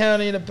nigga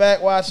County in the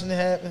back watching it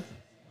happen.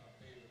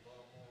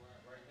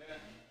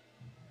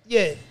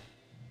 Yeah.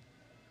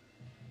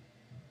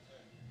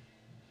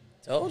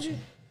 Told you.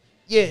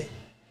 Yeah.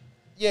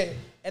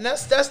 And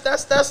that's good.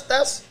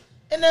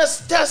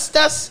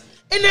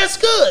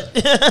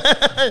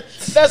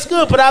 That's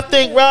good. But I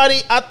think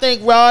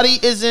Roddy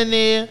is in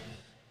there.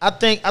 I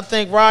think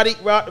Roddy.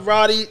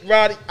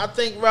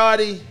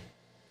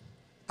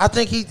 I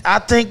think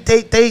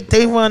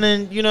they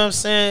running, you know what I'm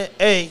saying?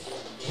 Hey,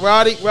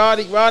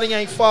 Roddy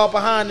ain't far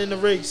behind in the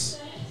race.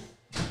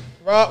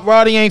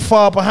 Roddy ain't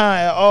far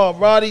behind at all.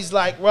 Roddy's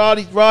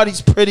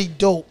pretty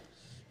dope.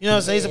 You know what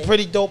I'm saying? He's a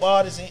pretty dope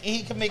artist, and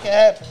he can make it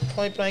happen.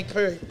 Point blank,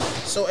 period.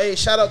 So, hey,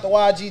 shout out to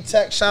YG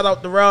Tech. Shout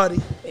out to Roddy.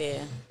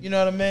 Yeah. You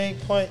know what I mean?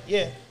 I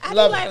do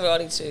like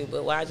Roddy too,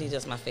 but YG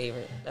just my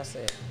favorite. That's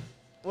it.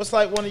 What's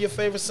like one of your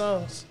favorite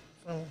songs?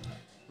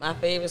 My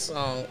favorite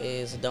song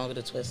is Don't Get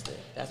It Twisted.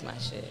 That's my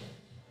shit.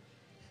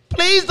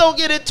 Please don't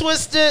get it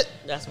twisted.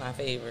 That's my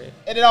favorite.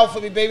 End it out for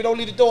me, baby. Don't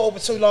leave the door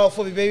open too long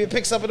for me, baby. It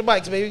picks up in the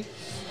mics, baby.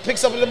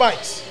 Picks up in the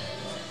mics.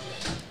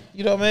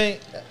 You know what I mean?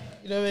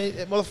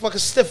 That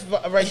motherfucker's stiff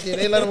right there.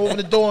 They let him open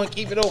the door and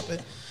keep it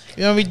open.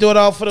 You know what I mean? Do it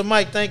all for the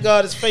mic. Thank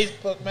God it's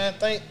Facebook, man.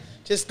 Thank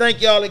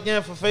y'all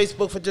again for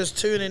Facebook for just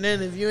tuning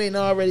in. If you ain't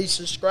already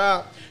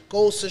subscribed,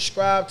 go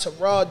subscribe to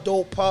Raw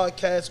Dope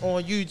Podcast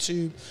on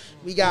YouTube.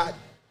 We got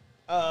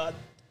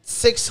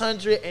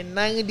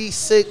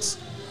 696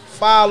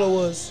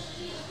 followers,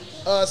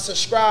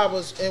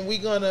 subscribers, and we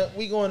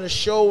gonna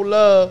show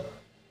love.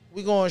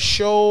 We're gonna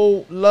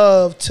show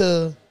love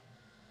to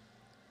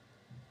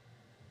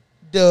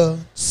the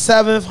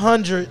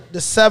 700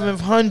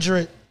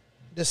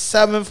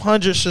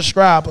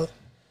 subscriber.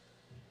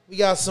 We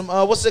got some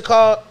what's it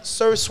called?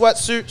 Surf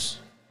sweatsuits.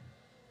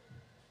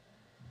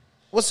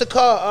 What's it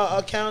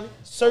called? County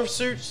surf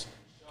suits.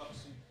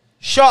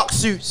 Shark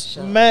suits.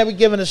 Man, we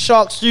giving a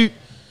shark suit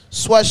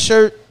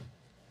sweatshirt.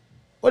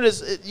 What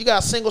is it? You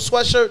got single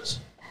sweatshirts?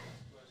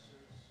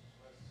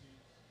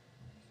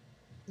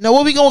 Now,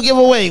 what we gonna give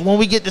away when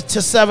we get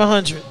to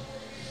 700?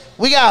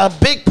 We got a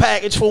big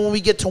package for when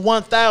we get to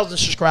 1,000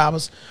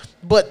 subscribers.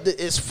 but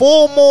it's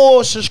 4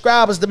 more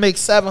subscribers to make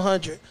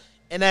 700.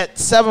 And at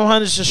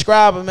 700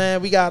 subscriber,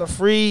 man, we got a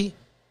free,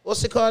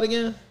 what's it called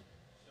again?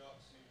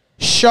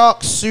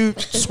 Shark suit,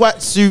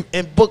 sweatsuit,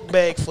 and book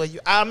bag for you.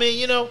 I mean,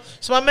 you know,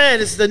 so my man,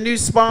 this is the new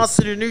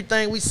sponsor, the new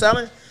thing we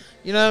selling.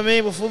 You know what I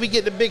mean? Before we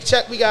get the big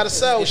check, we gotta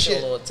sell shit.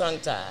 A little tongue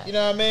tied. You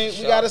know what I mean?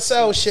 We gotta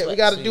sell shit. We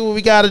gotta do what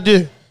we gotta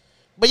do.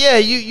 But yeah,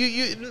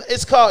 you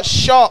it's called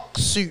Shark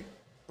Suit,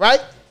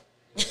 right?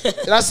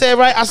 Did I say it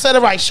right? I said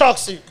it right. Shark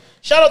Suit.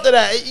 Shout out to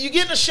that. You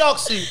getting a Shark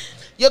Suit.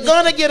 You're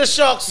gonna get a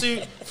Shark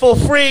Suit for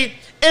free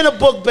in a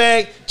book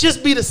bag.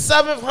 Just be the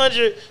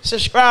 700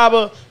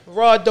 subscriber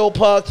Raw Dope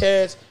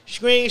Podcast.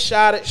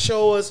 Screenshot it.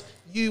 Show us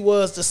you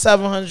was the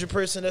 700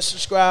 person that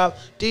subscribed.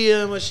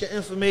 DM us your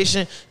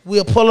information.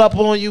 We'll pull up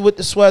on you with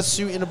the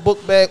sweatsuit and the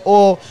book bag,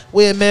 or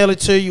we'll mail it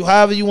to you.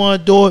 However you want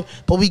to do it.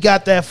 But we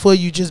got that for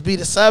you. Just be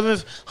the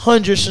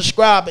 700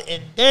 subscriber.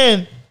 And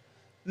then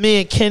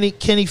me and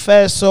Kenny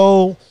Fast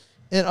Soul,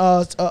 and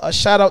a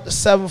shout out to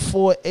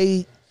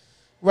 748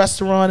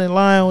 Restaurant and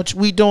Lounge.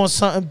 We doing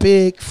something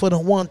big for the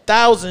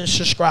 1,000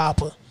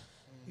 subscriber.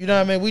 You know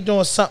what I mean? We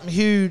doing something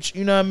huge.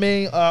 You know what I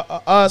mean?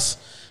 Us,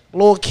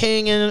 Lord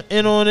King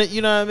in on it.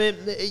 You know what I mean?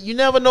 You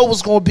never know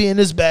what's going to be in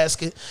this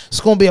basket. It's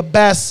going to be a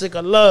basket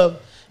of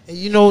love. And,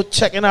 you know,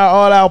 checking out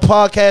all our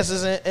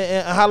podcasts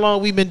and how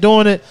long we've been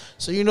doing it.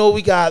 So, you know,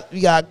 we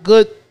got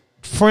good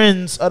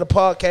friends of the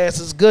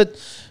podcasters, good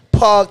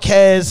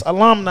podcast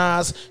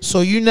alumni, so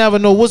you never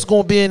know what's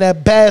going to be in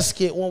that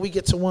basket when we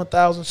get to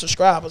 1,000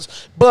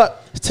 subscribers.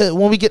 But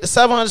when we get to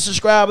 700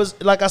 subscribers,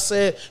 like I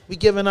said, we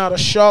giving out a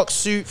shark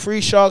suit,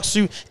 free shark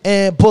suit,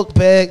 and book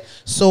bag.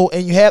 So,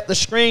 and you have the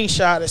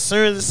screenshot. As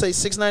soon as it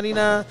say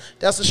 $6.99,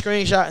 that's a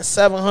screenshot. And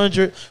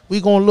 700, we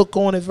going to look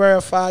on and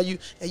verify you,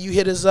 and you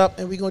hit us up,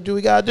 and we going to do what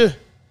we got to do.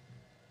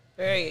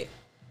 Period.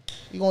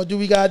 You going to do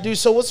what we got to do.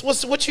 So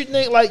what you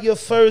think, like, your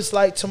first,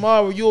 like,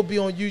 tomorrow you'll be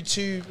on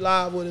YouTube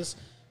live with us,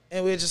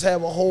 and we'll just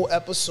have a whole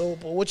episode.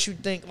 But what you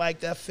think,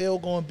 like, that feel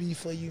gonna be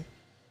for you?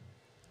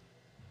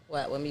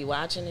 What, when me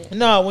watching it?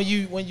 No, when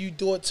you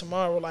do it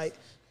tomorrow, like,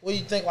 what do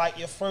you think, like,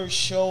 your first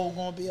show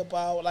gonna be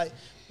about? Like,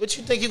 what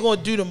you think you're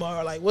gonna do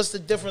tomorrow? Like, what's the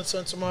difference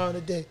in tomorrow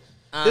and today?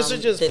 This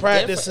is just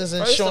practices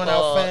and showing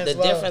our fans the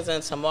love. difference in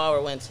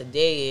tomorrow and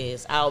today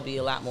is I'll be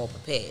a lot more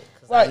prepared.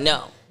 Right. I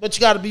know. But you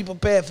got to be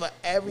prepared for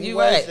every You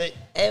Wednesday. right.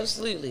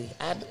 Absolutely.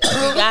 We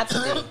got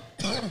to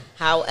be.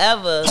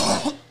 However,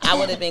 I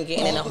would have been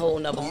getting in a whole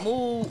nother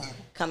mood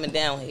coming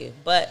down here.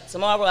 But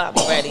tomorrow I'll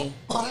be ready.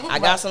 I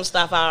got some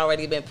stuff I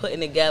already been putting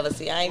together.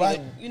 See, I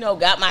ain't even,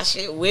 got my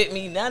shit with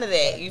me. None of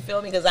that. You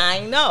feel me? Because I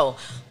ain't know.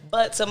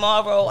 But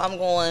tomorrow I'm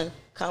going to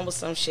come with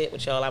some shit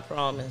with y'all, I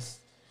promise.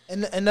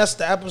 And that's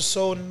the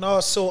episode. And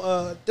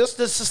also,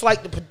 this is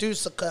like the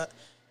producer cut.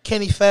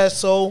 Kenny Fast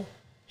Soul.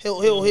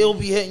 He'll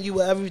be hitting you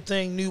with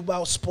everything new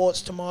about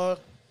sports tomorrow.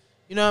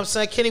 You know what I'm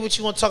saying? Kenny, what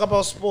you want to talk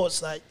about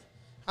sports? Like,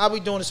 how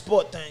we doing the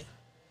sport thing?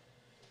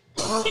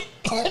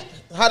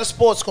 How the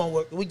sports gonna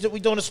work? We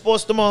doing the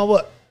sports tomorrow,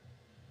 what?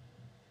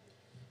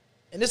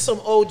 And this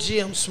some OG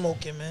I'm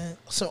smoking, man.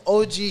 Some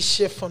OG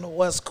shit from the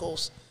West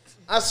Coast.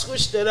 I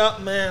switched it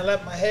up, man.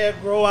 Let my hair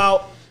grow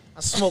out. I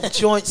smoke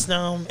joints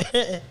now,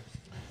 man.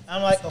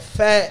 I'm like a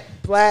fat,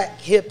 black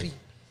hippie.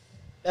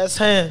 That's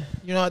him.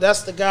 You know,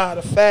 that's the guy,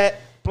 the fat,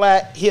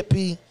 black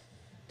hippie,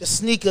 the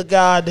sneaker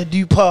guy that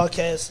do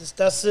podcasts.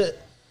 That's it.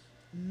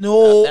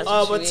 No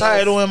other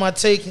title am I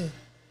taking.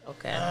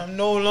 Okay. I'm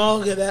no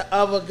longer that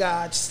other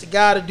guy. Just the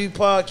guy that do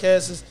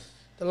podcasts,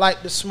 that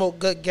like to smoke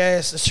good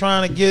gas, that's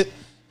trying to get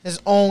his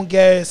own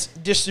gas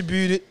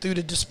distributed through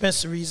the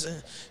dispensaries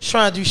and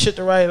trying to do shit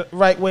the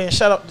right way. And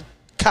shout out to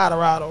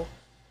Colorado.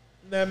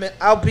 You know what I mean?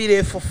 I'll be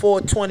there for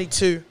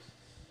 422.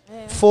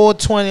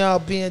 420, I'll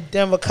be in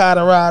Denver,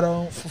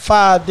 Colorado for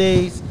 5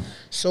 days.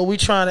 So we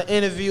trying to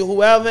interview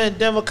whoever in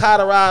Denver,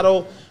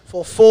 Colorado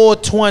for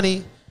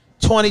 420,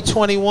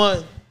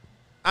 2021.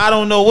 I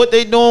don't know what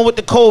they doing with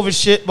the COVID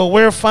shit, but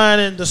we're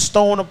finding the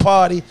stoner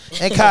party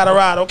in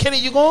Colorado. Kenny,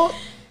 you going?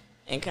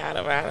 In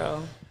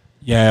Colorado.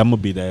 Yeah, I'm going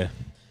to be there.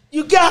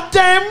 You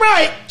goddamn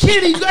right.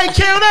 Kenny, hey,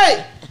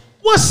 Kenny,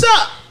 what's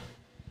up?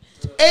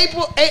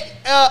 April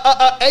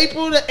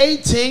the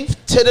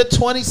 18th to the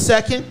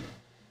 22nd,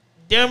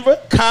 Denver,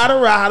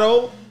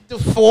 Colorado, the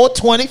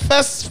 420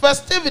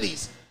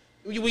 festivities.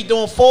 We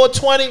doing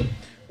 420.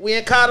 We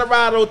in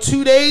Colorado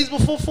 2 days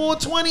before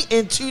 420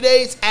 and 2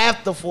 days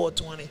after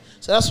 420.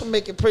 So that's what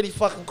make it pretty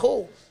fucking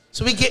cool.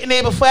 So we getting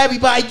there before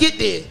everybody get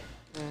there.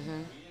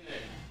 Mm-hmm.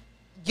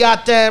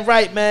 Got that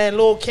right, man.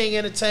 Lil King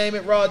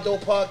Entertainment, Raw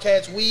Dope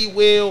Podcast. We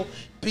will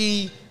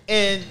be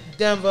in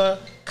Denver,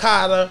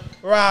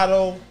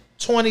 Colorado,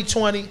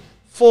 2020,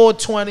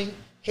 420.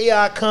 Here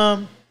I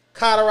come.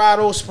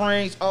 Colorado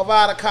Springs,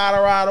 Arvada,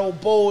 Colorado,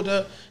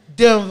 Boulder,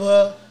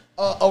 Denver,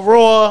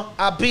 Aurora.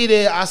 I'll be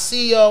there. I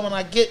see y'all when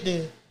I get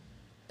there.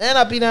 And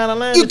I'll be down in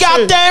Atlanta. You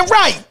got damn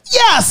right.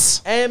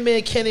 Yes. And me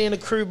and Kenny and the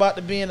crew about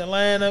to be in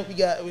Atlanta. We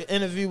got an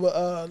interview with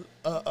I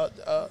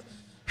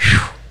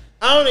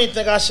don't even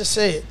think I should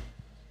say it.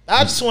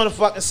 I just want to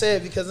fucking say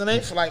it because it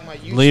ain't for like my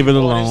YouTube Leave it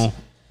audience. alone.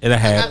 It'll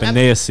happen.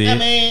 They'll see it. I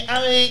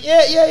mean,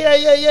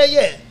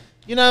 yeah.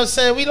 You know what I'm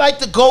saying? We like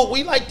the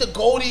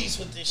goldies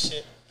with this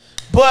shit.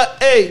 But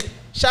hey,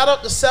 shout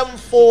out to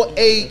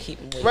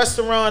 748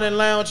 Restaurant and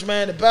Lounge,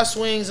 man. The best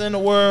wings in the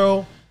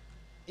world.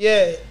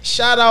 Yeah.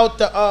 Shout out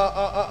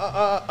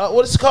to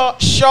what is it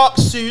called? Shark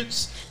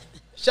Suits.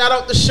 Shout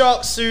out to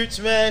Shark Suits,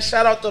 man.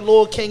 Shout out to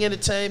Lord King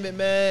Entertainment,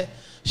 man.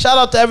 Shout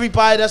out to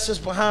everybody that's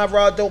just behind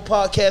Raw Dope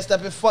Podcast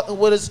that been fucking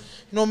with us.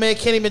 You know, man,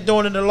 Kenny been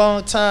doing it a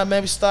long time,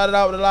 man. We started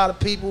out with a lot of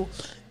people.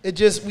 We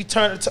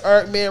turned it to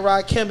Eric, me, and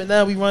Rod Kim, and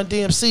now we run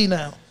DMC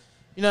now.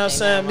 You know what I'm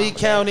saying? Me,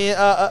 County, and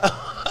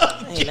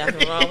Ain't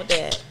nothing wrong with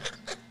that.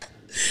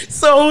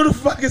 So who the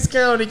fuck is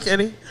County,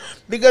 Kenny?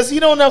 Because he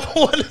don't ever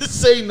want to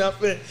say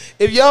nothing.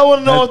 If y'all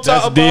want to know what I'm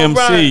talking about,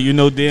 DMC. Ryan, You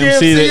know DMC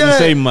didn't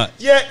say much.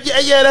 Yeah,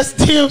 that's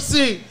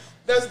DMC.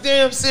 That's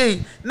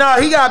DMC. Nah,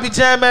 he gotta be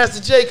Jam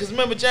Master Jay, because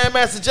remember Jam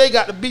Master Jay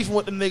got the beefing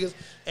with them niggas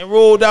and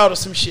rolled out or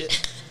some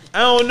shit. I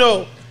don't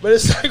know, but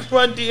it's like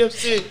Run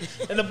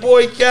DMC and the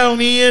boy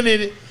County, he in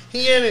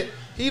it.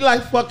 He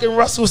like fucking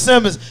Russell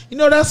Simmons. You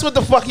know that's what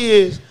the fuck he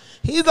is.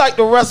 He's like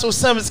the Russell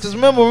Simmons, because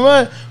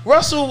remember,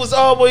 Russell was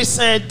always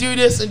saying do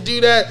this and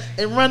do that,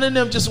 and Run and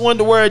them just wanted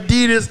to wear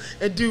Adidas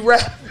and do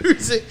rap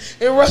music,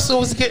 and Russell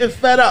was getting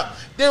fed up.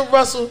 Then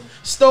Russell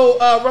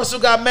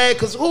got mad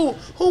because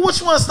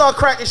which one started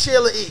cracking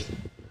Sheila E?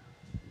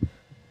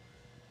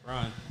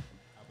 Run, I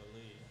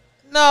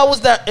believe. No, it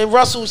was that, and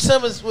Russell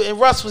Simmons, and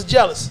Russ was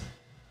jealous.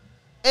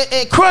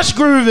 And Crush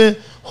Groovin',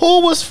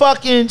 who was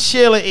fucking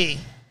Sheila E?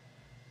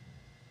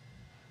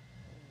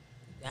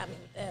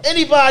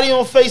 Anybody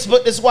on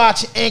Facebook that's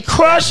watching, and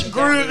Crush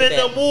Groovin',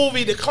 the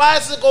movie, the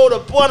classical,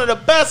 one of the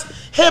best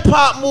hip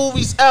hop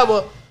movies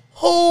ever.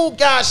 Who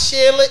got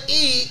Sheila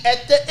E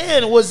at the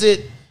end? Was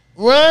it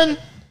Run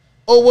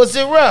or was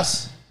it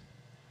Russ?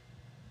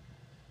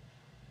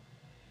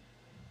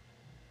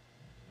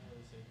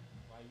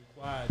 Why you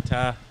quiet,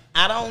 Ty?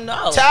 I don't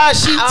know. Ty,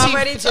 I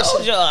already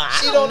told you. I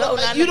don't know.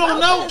 You don't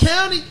know,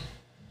 County?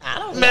 I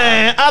don't know.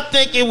 Man, I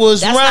think it was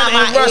That's Run not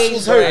and my Russ age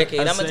was hurt. bracket.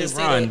 I'm gonna just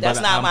say Run, that. That's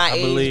but not my I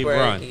age believe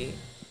bracket.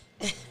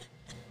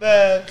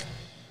 Man.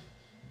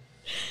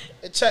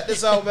 And check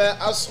this out, man.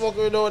 I'm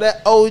smoking on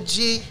that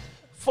OG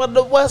from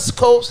the West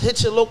Coast.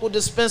 Hit your local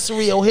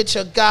dispensary or hit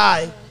your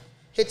guy.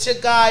 Hit your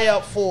guy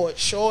up for it,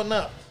 sure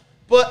enough.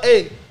 But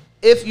hey,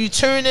 if you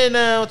tune in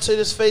now to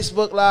this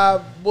Facebook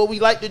Live, what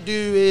we like to do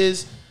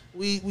is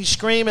we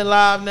screaming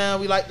live now.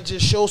 We like to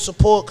just show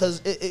support,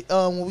 because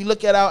when we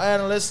look at our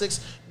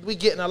analytics, we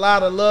getting a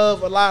lot of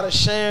love, a lot of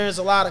shares,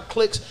 a lot of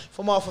clicks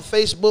from off of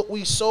Facebook.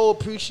 We so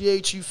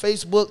appreciate you,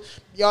 Facebook.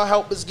 Y'all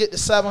help us get to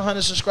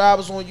 700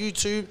 subscribers on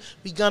YouTube.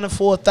 We gunning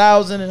for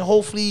 1,000, and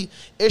hopefully,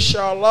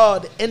 inshallah,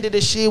 at the end of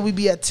this year, we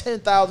be at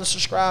 10,000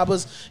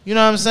 subscribers. You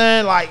know what I'm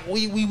saying? Like,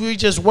 we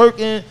just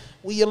working.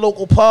 We your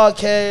local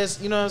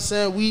podcast. You know what I'm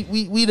saying?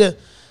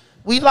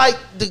 We like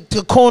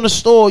the corner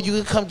store. You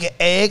can come get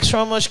eggs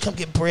from us. You come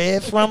get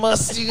bread from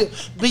us. You can,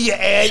 we your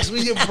eggs,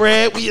 we your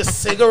bread, we your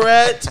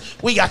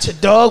cigarettes. We got your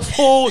dog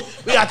food.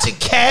 We got your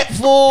cat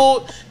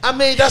food. I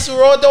mean, that's what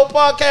Raw Dope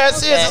Podcast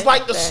is. It's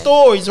like the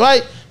stories,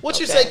 right? What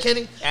you say,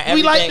 Kenny?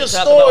 We like the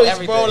stories,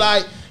 bro.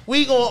 Like,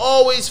 we gonna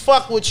always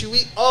fuck with you.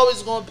 We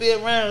always gonna be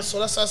around. So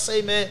that's what I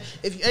say, man.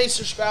 If you ain't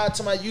subscribed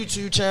to my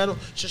YouTube channel,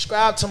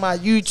 subscribe to my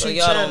YouTube So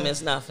y'all channel. don't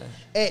miss nothing.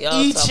 And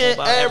Y'all each talking and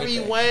about every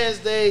everything.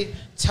 Wednesday,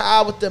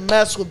 Ty with the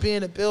mess will be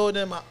in the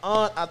building. My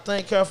aunt, I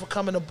thank her for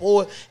coming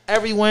aboard.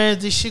 Every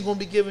Wednesday, she gonna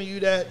be giving you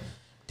that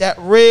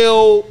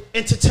real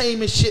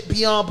entertainment shit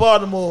beyond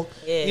Baltimore.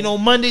 Yeah. You know,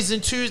 Mondays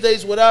and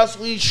Tuesdays with us,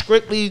 we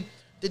strictly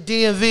the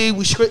DMV,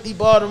 we strictly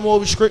Baltimore,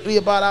 we strictly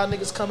about our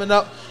niggas coming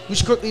up, we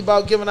strictly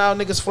about giving our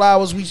niggas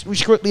flowers, we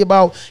strictly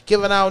about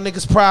giving our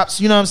niggas props,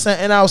 you know what I'm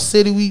saying, in our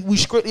city, we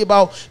strictly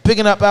about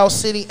picking up our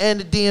city and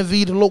the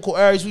DMV, the local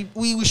areas,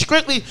 we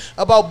strictly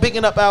about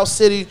bigging up our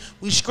city,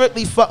 we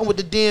strictly fucking with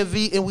the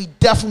DMV, and we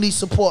definitely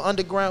support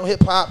underground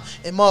hip-hop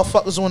and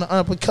motherfuckers on the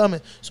up and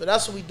coming, so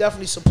that's what we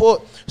definitely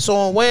support. So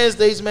on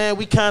Wednesdays, man,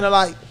 we kind of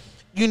like,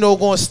 you know,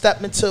 going to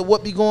step into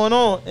what be going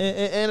on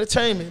in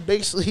entertainment.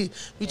 Basically,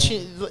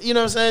 you know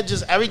what I'm saying?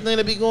 Just everything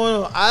that be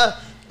going on.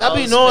 I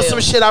be knowing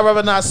some shit I'd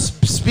rather not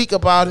speak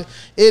about it.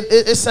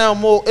 It sound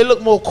more, it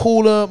look more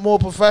cooler, more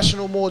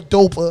professional, more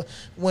doper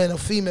when a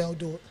female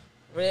do it.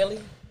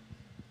 Really?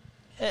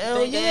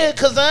 Hell yeah,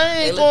 because I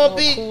ain't going to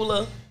be.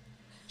 Cooler.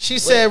 She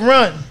said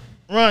run.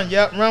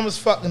 Yep, Run was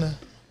fucking her.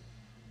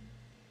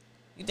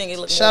 You think it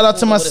look Shout more out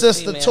to cooler my with a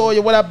sister, female?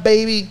 Toya. What up,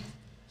 baby?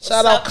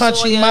 Shout out up,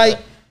 Country Toya? Mike.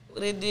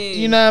 What it do?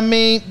 You know what I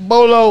mean?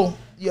 Bolo,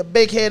 you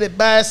big-headed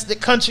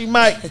bastard. Country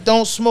Mike,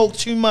 don't smoke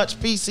too much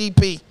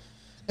PCP.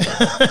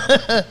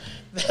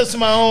 That's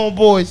my own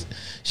boys.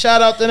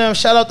 Shout out to them.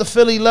 Shout out to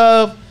Philly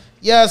Love.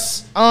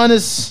 Yes,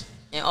 Honest.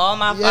 And all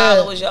my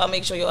followers, y'all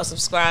make sure y'all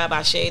subscribe.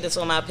 I share this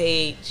on my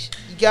page.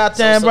 You got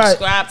damn right.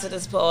 Subscribe to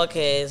this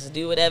podcast.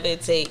 Do whatever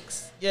it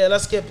takes. Yeah,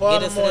 let's get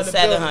Get us to Baltimore the in the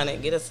building.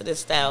 700. Get us to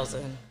this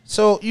 1,000.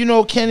 So, you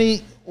know,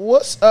 Kenny,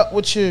 what's up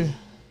with you?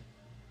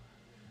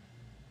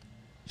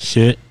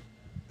 Shit.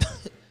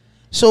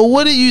 So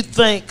what do you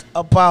think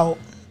about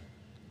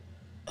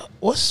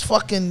what's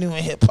fucking new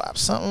in hip hop?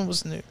 Something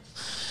was new.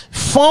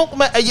 Funk,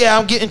 yeah,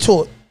 I'm getting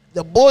to it.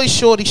 The boy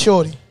Shorty.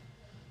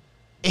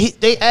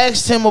 They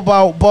asked him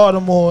about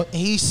Baltimore, and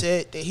he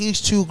said that he's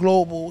too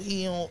global.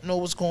 He don't know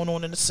what's going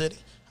on in the city.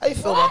 How you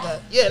feel about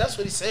that? Yeah, that's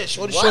what he said.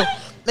 Shorty.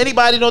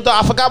 Anybody know?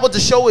 I forgot what the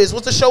show is.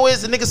 What the show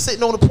is? The nigga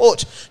sitting on the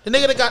porch. The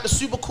nigga that got the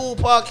super cool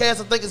podcast.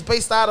 I think it's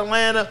based out of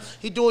Atlanta.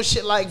 He doing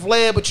shit like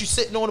Vlad, but you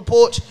sitting on the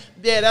porch.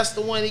 Yeah, that's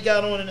the one he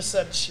got on in the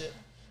 7th shit.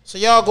 So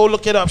y'all go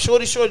look it up.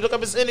 Shorty, look up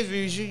his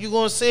interviews. You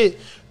gonna see it.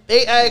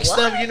 They asked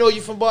him, you know,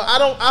 you from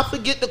Baltimore. I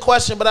forget the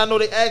question, but I know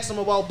they asked him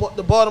about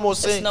the Baltimore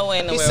scene. No way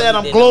in the he world said, he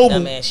 "I'm did global."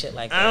 No dumbass shit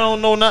like that. I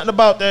don't know nothing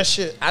about that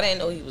shit. I didn't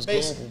know he was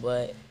global,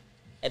 but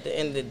at the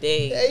end of the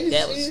day, he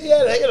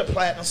had a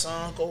platinum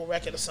song, gold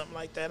record or something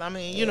like that. I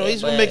mean, you know,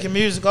 he's been making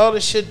music, all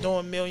this shit,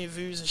 doing million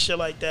views and shit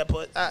like that.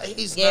 But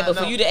he's but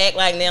for you to act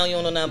like now you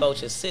don't know nothing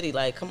about your city,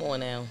 like, come on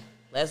now,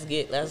 let's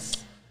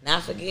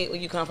not forget where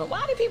you come from.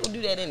 Why do people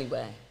do that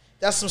anyway?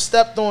 That's some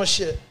stepped on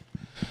shit.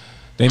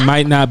 They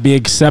might not be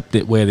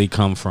accepted where they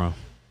come from.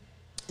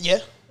 Yeah.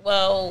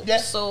 Well,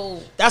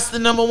 so that's the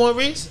number one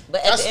reason.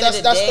 But at the end of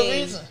the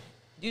day,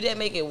 the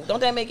reason. Don't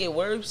that make it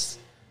worse?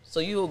 So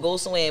you will go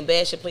somewhere and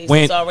bash your place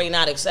that's already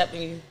not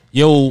accepting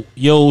you?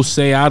 You'll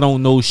say, I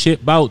don't know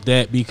shit about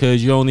that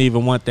because you don't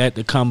even want that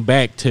to come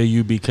back to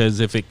you, because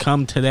if it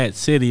come to that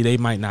city, they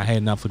might not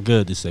have nothing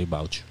good to say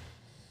about you.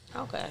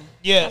 Okay.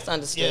 Yeah. That's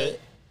understood.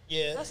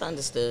 Yeah. That's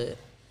understood.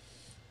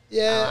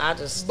 Yeah.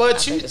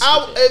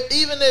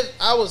 Even if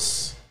I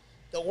was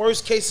the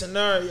worst case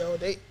scenario,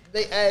 they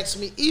asked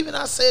me, even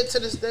I said to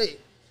this day,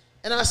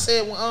 and I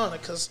said with honor,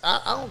 because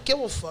I don't give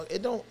a fuck.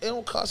 It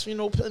don't cost me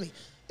no penny.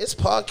 It's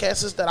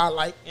podcasters that I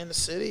like in the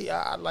city.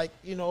 I like,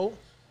 you know,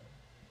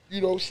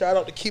 shout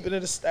out to Keeping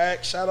It a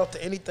Stack. Shout out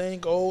to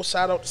Anything Goes.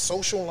 Shout out to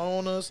Social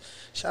Loners.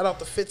 Shout out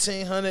to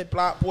 1500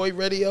 Block Boy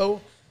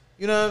Radio.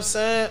 You know what I'm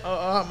saying?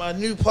 My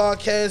new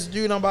podcast,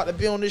 dude, I'm about to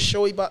be on this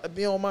show. He about to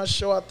be on my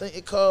show. I think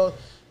it called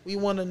We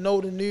Want to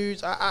Know the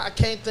News. I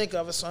can't think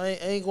of it, so I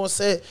ain't going to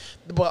say it.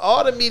 But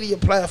all the media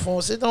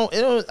platforms, I'm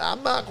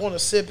not going to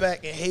sit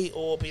back and hate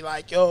or be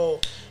like, yo,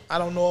 I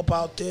don't know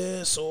about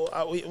this, or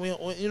you know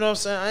what I'm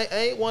saying? I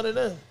ain't one of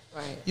them.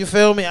 Right. You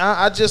feel me?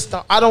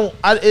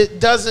 It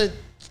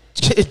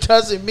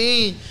doesn't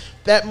mean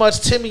that much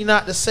to me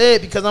not to say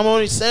it, because I'm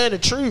only saying the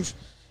truth.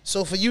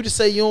 So for you to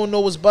say you don't know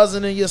what's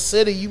buzzing in your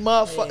city, you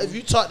motherfucker, if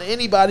you talk to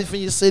anybody from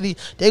your city,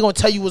 they gonna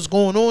tell you what's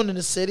going on in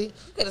the city. You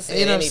could have said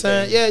you know anything.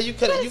 what I'm saying? Yeah, you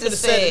could have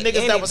said the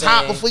niggas that was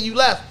hot before you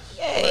left.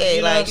 Yeah,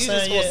 you know like you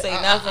just gonna say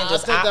nothing,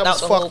 just opt out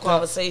the whole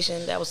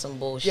conversation. That was some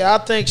bullshit. Yeah, I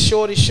think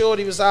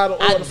Shorty was out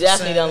of order. I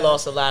definitely done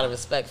lost a lot of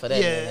respect for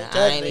that. Yeah,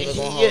 I ain't even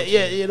gonna hold you.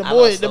 Yeah,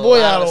 the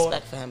boy out of order.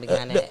 Respect for him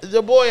behind that.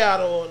 The boy out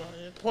of order.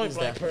 Point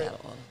blank.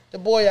 The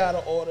boy out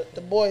of order.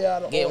 The boy out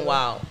of order. Getting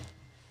wild.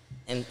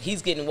 And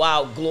he's getting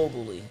wild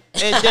globally.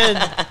 And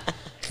then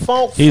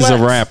Funk Flex. He's a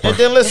rapper. And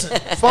then listen,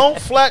 Funk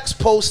Flex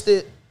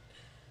posted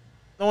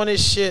on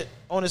his shit,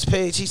 on his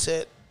page, he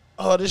said,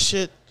 oh, this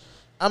shit,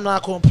 I'm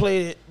not going to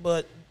play it,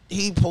 but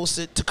he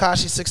posted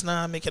Tekashi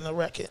 6ix9ine making a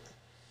record.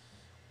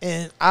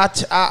 And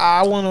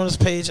I went on his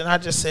page and I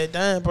just said,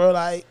 damn, bro,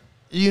 like,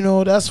 you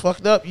know, that's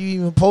fucked up. You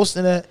even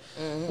posting that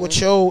with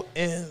your,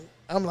 and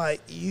I'm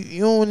like,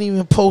 you don't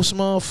even post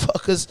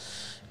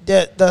motherfuckers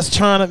that's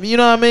trying to, you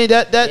know what I mean?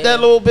 That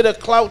little bit of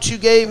clout you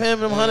gave him,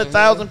 them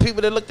 100,000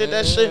 people that looked at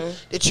that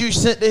shit, that you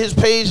sent to his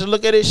page to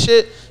look at his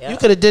shit, you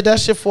could have did that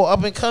shit for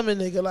up and coming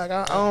nigga. Like,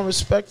 I don't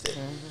respect it.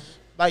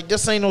 Like,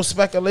 this ain't no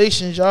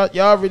speculations. Y'all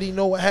already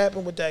know what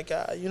happened with that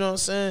guy. You know what I'm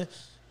saying?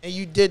 And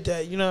you did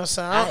that. You know what I'm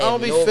saying? I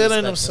don't be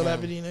feeling them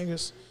celebrity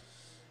niggas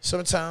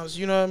sometimes.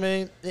 You know what I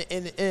mean?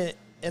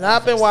 And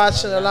I've been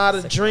watching a lot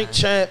of Drink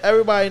Champ.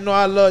 Everybody know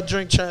I love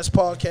Drink Champ's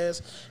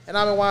podcast. And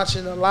I've been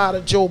watching a lot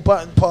of Joe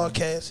Budden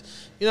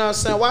podcasts. You know what I'm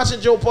saying?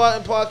 Watching Joe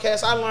Budden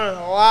podcast, I learned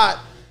a lot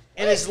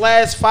in his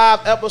last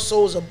 5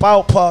 episodes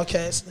about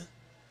podcasting.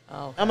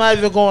 Okay. I'm not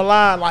even going to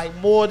lie. Like,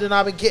 more than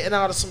I've been getting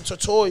out of some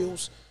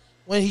tutorials.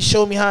 When he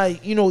showed me how,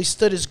 he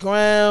stood his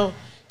ground,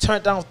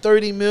 turned down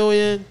 $30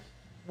 million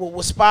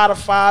with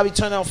Spotify. He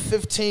turned down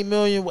 $15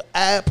 million with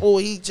Apple.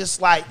 He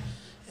just like,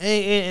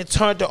 and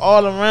turned it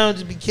all around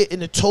to be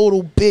getting the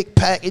total big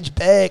package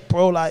bag,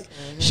 bro. Like,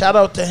 shout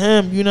out to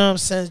him, you know what I'm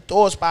saying?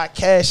 Endorsed by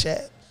Cash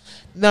App.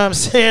 You know what I'm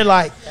saying?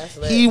 Like,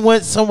 he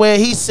went somewhere,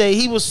 he said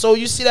he was so,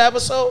 you see that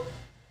episode?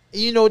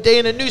 You know, they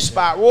in a new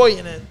spot, Roy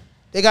and them.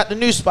 They got the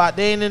new spot.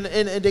 They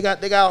ain't they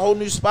got a whole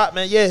new spot,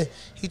 man. Yeah,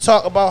 he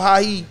talked about how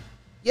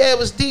it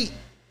was deep.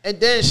 And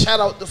then shout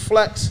out to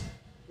Flex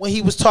when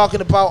he was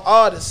talking about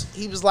artists.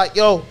 He was like,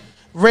 yo,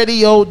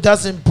 radio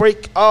doesn't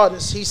break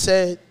artists. He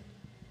said,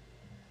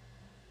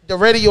 the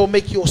radio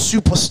make you a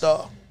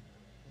superstar.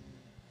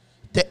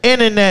 The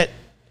internet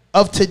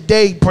of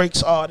today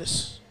breaks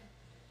artists.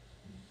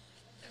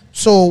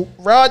 So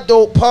Raw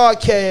Dope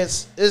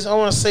Podcast is, I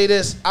want to say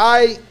this.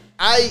 I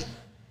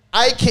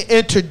can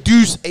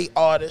introduce a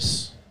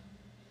artist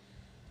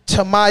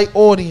to my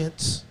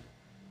audience.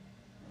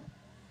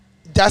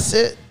 That's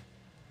it.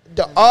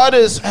 The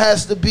artist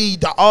has to be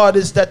the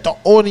artist that the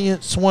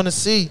audience want to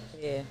see.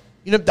 Yeah.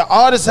 You know, the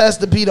artist has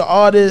to be the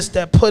artist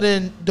that put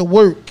in the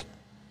work.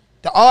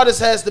 The artist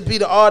has to be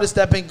the artist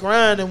that been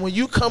grinding. When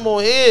you come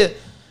on here,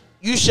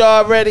 you should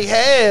already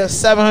have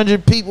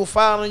 700 people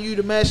following you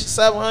to match the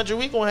 700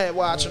 we gonna have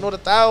watching, or the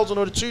 1,000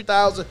 or the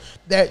 2,000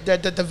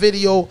 that the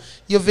video,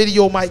 your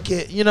video might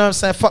get. You know what I'm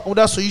saying? Fucking with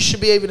us, so you should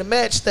be able to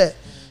match that.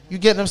 You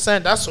get what I'm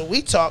saying? That's what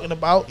we talking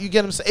about. You get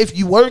what I'm saying? If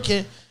you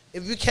working,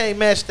 if you can't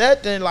match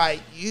that, then like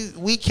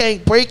we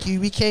can't break you.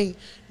 We can't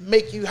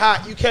make you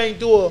hot. You can't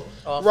do a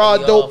Raw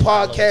Dope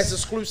podcast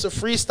exclusive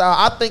freestyle.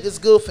 I think it's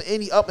good for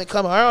any up and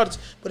coming artist,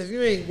 but if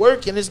you ain't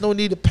working, there's no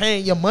need of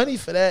paying your money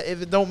for that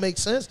if it don't make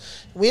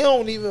sense. We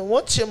don't even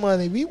want your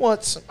money. We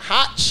want some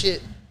hot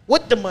shit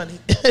with the money.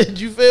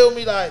 You feel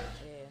me? Like,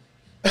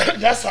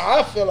 that's how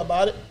I feel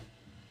about it.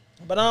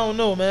 But I don't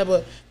know, man.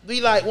 But we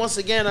like, once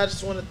again, I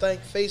just want to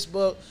thank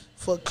Facebook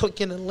for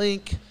clicking the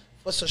link,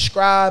 for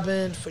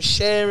subscribing, for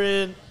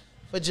sharing,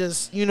 for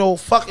just, you know,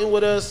 fucking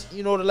with us,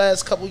 you know, the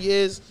last couple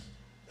years.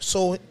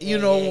 So, you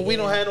know, when we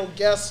don't have no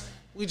guests,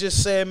 we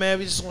just say, man,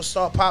 we just want to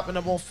start popping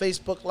up on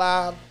Facebook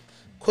Live.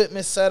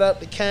 Equipment set up,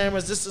 the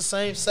cameras. This is the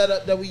same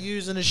setup that we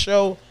use in the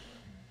show.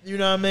 You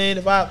know what I mean?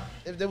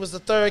 If there was the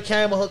third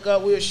camera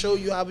hookup, we'll show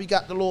you how we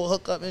got the little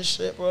hookup and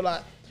shit, bro.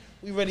 Like,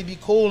 we ready to be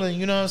cooling,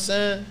 you know what I'm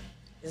saying?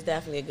 It's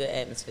definitely a good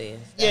atmosphere.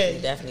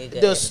 Definitely a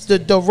good atmosphere.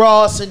 The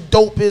rawest and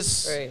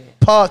dopest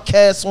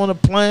podcast on the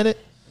planet.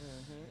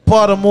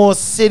 Baltimore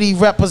City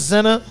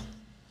representative,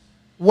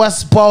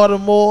 West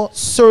Baltimore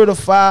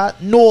certified,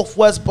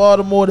 Northwest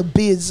Baltimore to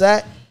be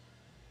exact.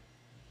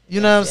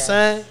 You know what I'm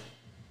saying?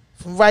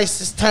 From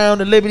Ricestown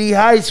to Liberty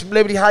Heights, from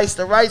Liberty Heights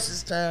to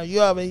Ricestown. You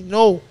already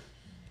know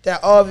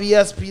that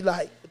RVS be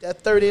like,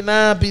 that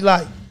 39 be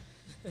like.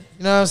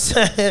 You know what I'm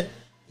saying?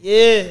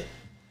 Yeah. You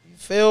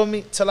feel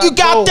me? Till you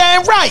got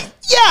damn right.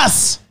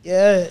 Yes.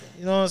 Yeah.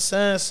 You know what I'm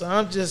saying? So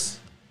I'm just,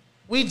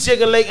 we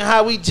jiggulating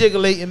how we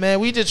jiggulating, man.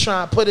 We just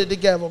trying to put it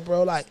together,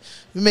 bro. Like,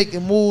 we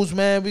making moves,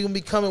 man. We gonna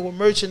be coming with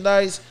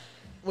merchandise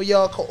where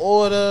y'all can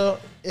order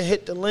and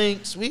hit the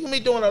links. We gonna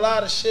be doing a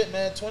lot of shit,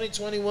 man.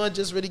 2021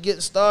 just really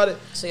getting started.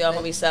 So y'all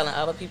gonna be selling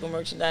other people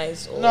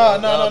merchandise? Or no. I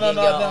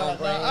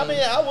mean,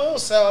 I will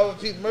sell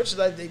other people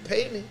merchandise if they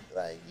pay me.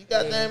 Like, you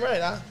got damn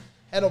right. I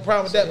had no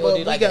problem with that.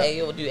 You'll But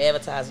you'll do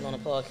advertising on the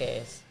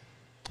podcast.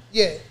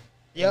 Yeah.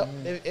 Yep.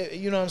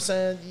 You know what I'm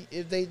saying?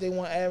 If they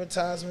want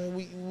advertisement,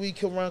 we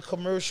could run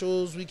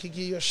commercials. We could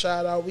give you a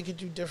shout out. We could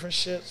do different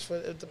shits for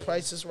if the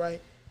price is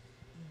right.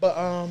 But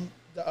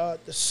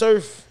the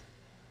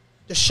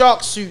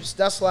shark suits,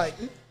 that's like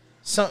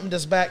something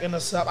that's backing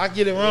us up. I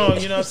get it wrong,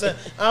 you know what I'm saying?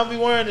 I don't be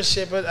wearing this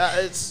shit, but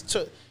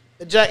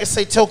the jacket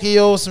say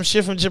Tokyo, some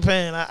shit from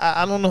Japan.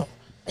 I don't know.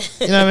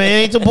 You know what I mean?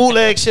 It ain't the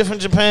bootleg shit from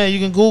Japan. You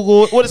can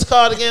Google it. What it's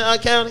called again,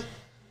 County?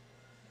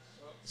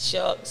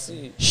 Shark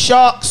Suit.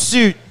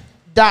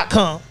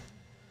 Sharksuit.com.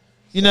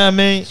 You know what I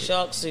mean?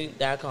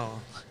 Sharksuit.com.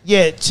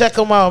 Yeah, check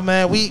them out,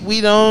 man. We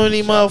the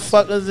only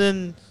motherfuckers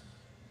in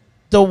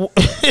the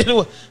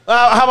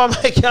how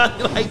about my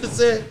county like to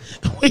say?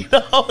 We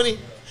the only.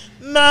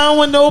 Now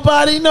when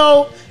nobody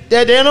know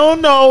that they don't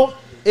know,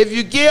 if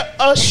you get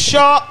a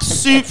shark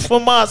suit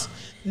from us,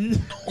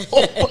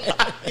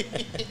 nobody.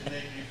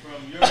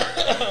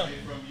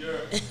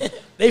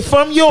 They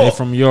from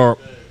Europe.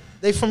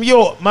 They from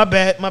Europe. My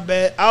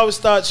bad. I always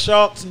thought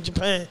sharks in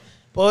Japan.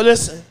 But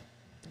listen,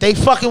 they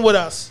fucking with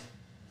us.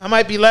 I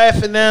might be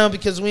laughing now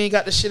because we ain't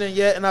got the shit in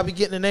yet and I'll be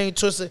getting the name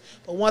twisted.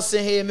 But once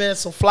in here, man,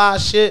 some fly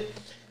shit.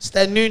 It's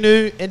that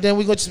new. And then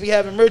we're going to just be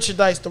having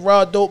merchandise. The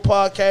Raw Dope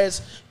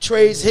Podcast.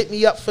 Trades, hit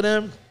me up for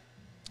them.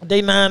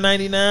 They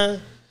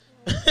 $9.99.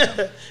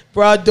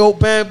 Raw Dope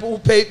Bamboo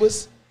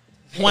Papers.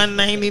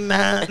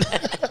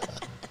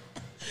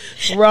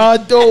 $1.99. Raw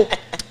Dope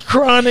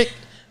Chronic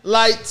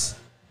Lights.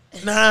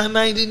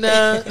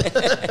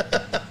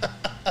 $9.99.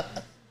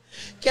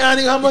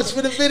 Counting how much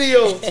for the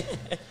videos?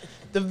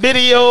 The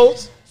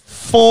videos,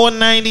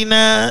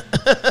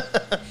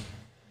 $4.99.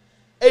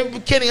 Hey,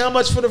 Kenny, how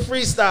much for the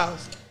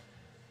freestyles?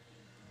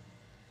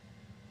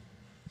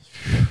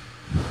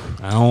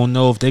 I don't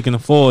know if they can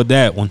afford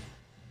that one.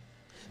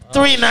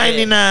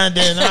 $3.99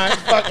 then. All right,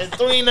 fucking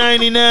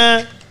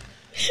 $3.99.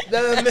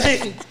 That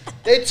mean,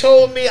 they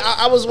told me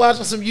I was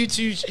watching some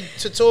YouTube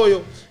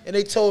tutorial and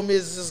they told me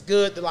it's just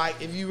good to, like,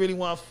 if you really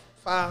want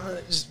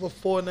 500, just for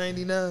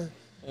 $4.99.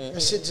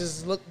 That shit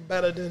just look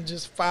better than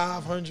just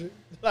 500.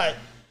 Like,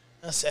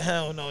 I said,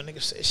 hell no.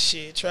 Nigga said,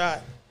 shit, try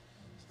it.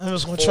 I'm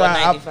just gonna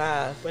try it.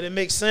 But it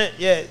makes sense.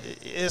 Yeah,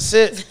 it's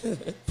it.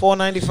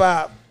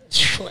 $4.95.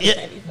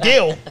 Yeah,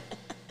 deal.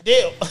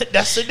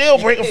 That's the deal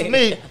breaker for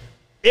me.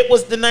 It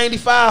was the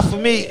 95 for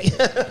me.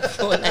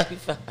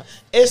 $4.95.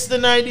 It's the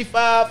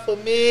 95 for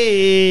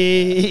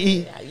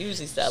me. I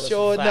usually sell it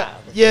for $5.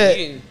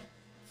 Yeah.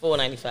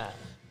 $4.95.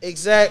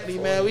 Exactly,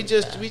 man. We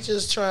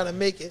just trying to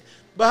make it.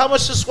 But how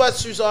much the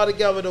sweatsuits are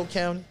together though,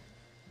 County?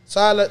 So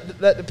I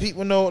let the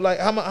people know, like,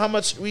 how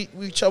much we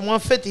charge.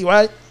 $150,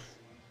 right?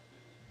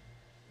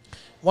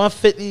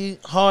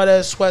 $150 hard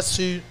ass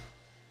sweatsuit,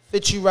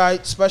 fit you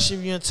right, especially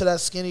if you're into that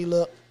skinny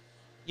look.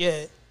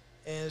 Yeah,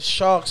 and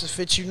sharks will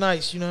fit you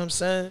nice. You know what I'm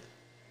saying?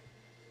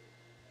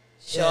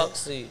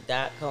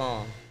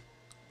 Sharksuit.com.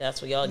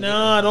 That's what y'all get.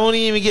 Nah, don't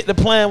even get the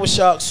plan with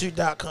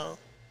sharksuit.com.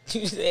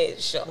 You said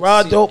Sharksuit.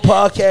 Raw Dope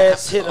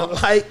Podcast. Hit a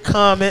like,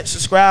 comment,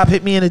 subscribe.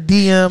 Hit me in a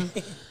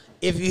DM.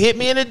 If you hit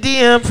me in a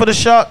DM for the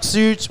Shark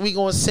Suits, we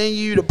gonna send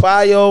you the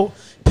bio,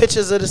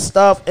 pictures of the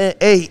stuff,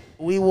 and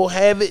we will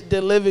have it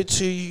delivered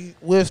to you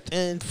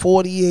within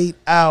 48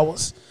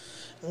 hours.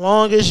 As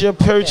long as you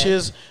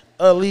purchase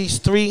at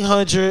least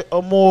 300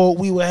 or more,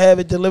 we will have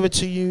it delivered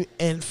to you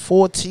in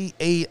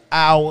 48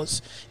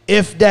 hours,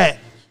 if that.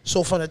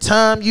 So from the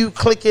time you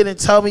click it and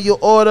tell me your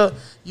order,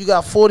 you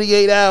got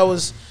 48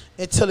 hours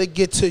until it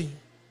get to you.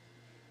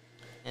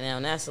 And now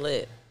that's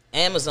lit.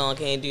 Amazon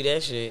can't do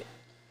that shit.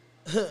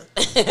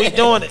 We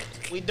doing it.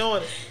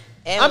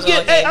 I'm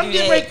Amazon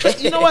getting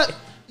ready. You know what?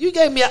 You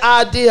gave me an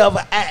idea of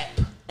an app.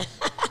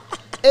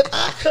 If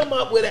I come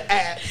up with an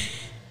app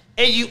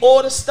and you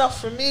order stuff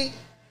from me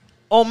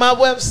on my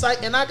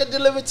website and I can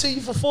deliver it to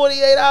you for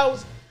 48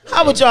 hours,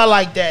 how would y'all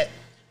like that?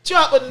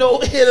 Drop a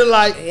note, hit a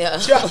like,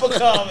 drop a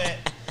comment.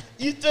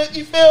 You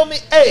feel me?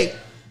 Hey,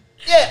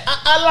 yeah,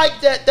 I like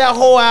that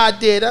whole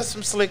idea. That's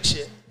some slick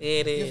shit. Yeah,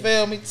 it is. You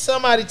feel me?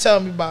 Somebody tell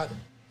me about it.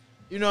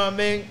 You know what I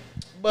mean?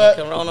 But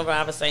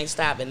coronavirus ain't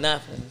stopping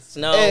nothing.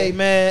 Snow. Hey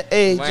man,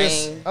 rain,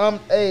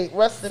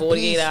 rest in 48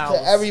 peace hours.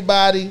 to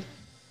everybody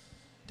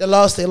that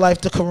lost their life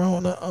to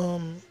corona.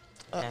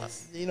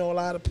 Yes. You know, a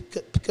lot of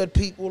good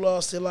people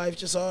lost their life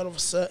just all of a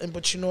sudden.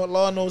 But you know what?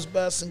 Allah knows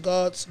best, and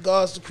God's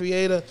the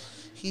creator.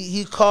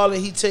 He call it,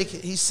 he take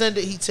it. He send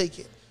it, he take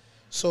it.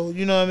 So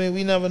you know what I mean.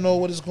 We never know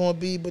what it's going to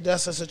be, but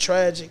that's just a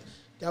tragic.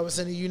 That was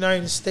in the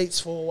United States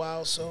for a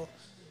while, so.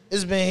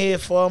 It's been here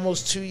for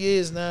almost 2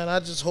 years now, and I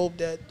just hope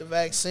that the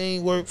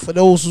vaccine work for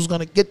those who's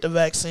gonna get the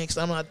vaccine. Cause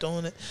I'm not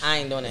doing it. I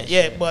ain't doing that.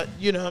 Yeah, shit. But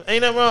you know, ain't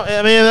nothing wrong.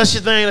 I mean, that's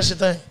your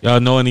thing. Y'all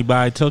know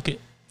anybody took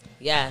it?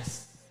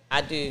 Yes,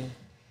 I do.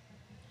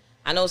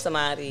 I know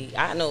somebody.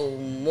 I know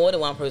more than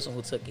one person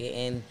who took it,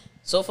 and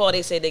so far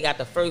they said they got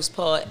the first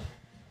part, and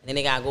then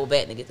they gotta go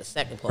back and get the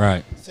second part.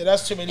 Right. So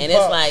that's too many. And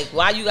parts. it's like,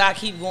 why you gotta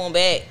keep going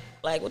back?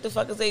 Like, what the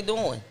fuck is they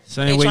doing?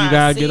 Same They way you trying to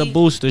gotta get a see-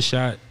 booster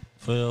shot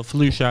for a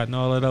flu shot and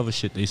all that other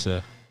shit they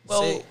said.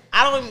 Well, See.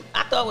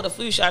 I thought with a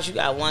flu shot you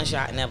got one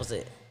shot and that was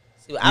it.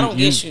 See, I don't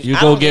get You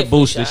I go don't get flu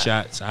booster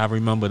shot. shots. I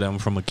remember them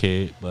from a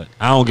kid, but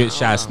I don't get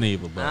shots know.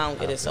 neither. But I don't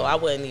get it, so I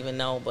wouldn't even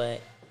know. But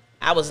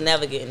I was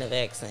never getting the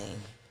vaccine.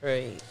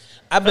 Period.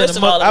 I've been First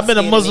of all, I've been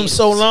a I'm Muslim scared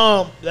so of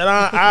long that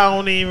I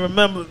don't even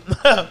remember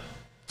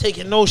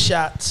taking no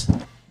shots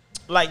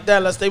like that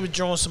unless they was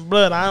drawing some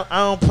blood. I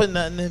don't put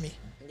nothing in me.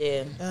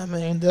 Yeah, I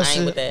mean, I that's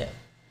ain't it. with that.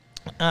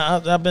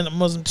 I've been a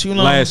Muslim too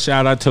long. last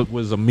shot I took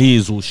was a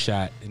measles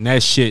shot, and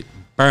that shit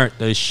burnt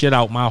the shit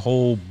out my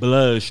whole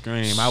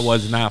bloodstream. I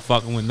was not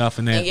fucking with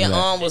nothing And after your that.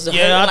 arm was hurting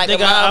Yeah, I like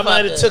think a I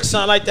might have motherfucker. took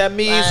something like that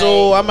measles.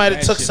 Like, I might have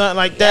that took shit- something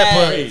like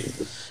that,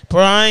 Yes. but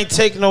I ain't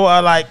take no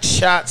like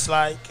shots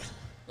like.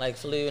 like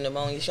flu,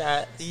 pneumonia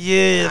shots.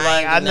 Yeah, I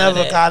like ain't I do none of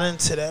never that. got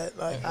into that.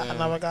 Like I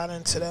never got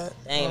into that.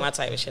 That ain't my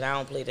type of shit. I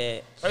don't play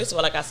that. First of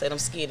all, like I said, I'm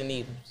scared of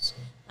needles.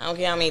 I don't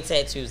care how many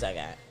tattoos I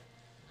got.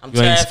 I'm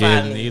You ain't terrified scared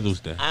of of needles,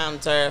 then? I'm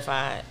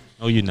terrified.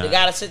 No, you're You not.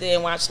 gotta sit there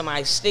and watch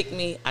somebody stick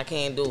me. I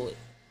can't do it.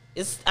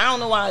 I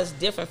don't know why it's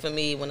different for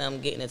me when I'm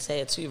getting a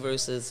tattoo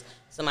versus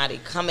somebody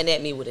coming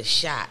at me with a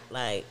shot.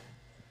 Like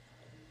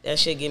that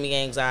shit give me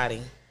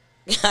anxiety.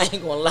 I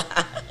ain't gonna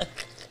lie.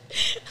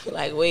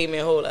 Like, wait a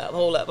minute,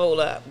 hold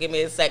up. Give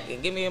me a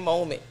second. Give me a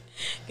moment.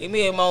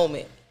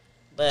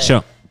 But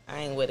Sure. I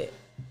ain't with it.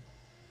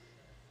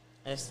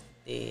 That's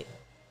dead.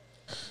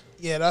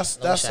 Yeah, that's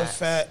No a shots.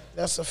 fact.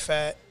 That's a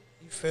fact.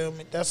 You feel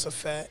me? That's a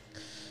fact.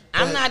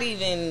 I'm not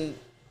even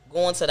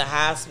going to the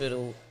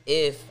hospital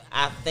if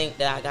I think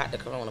that I got the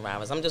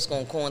coronavirus. I'm just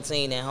gonna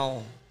quarantine at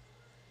home.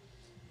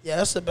 Yeah,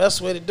 that's the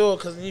best way to do it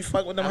because when you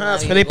fuck with them I'm not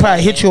hospital, even they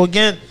probably going hit you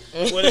again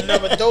with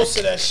another dose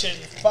of that shit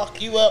and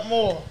fuck you up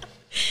more.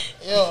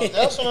 Yo,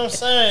 that's what I'm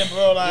saying,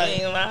 bro. You Like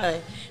ain't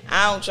lying.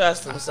 I don't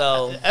trust them,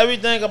 so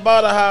everything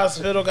about a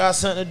hospital got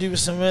something to do with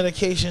some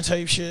medication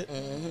type shit.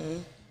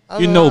 I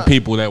You know I-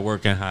 people that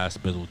work in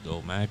hospitals,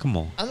 though, man. Come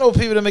on. I know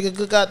people that make a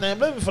good goddamn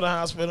living for the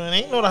hospital, and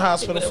ain't know the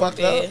hospital people fucked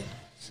that up.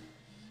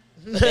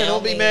 work there,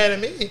 Don't be mad at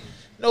me.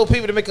 Know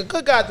people that make a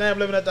good goddamn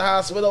living at the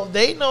hospital.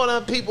 They know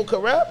them people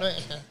corrupt.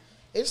 Man.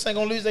 They just ain't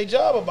gonna lose their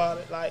job about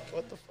it. Like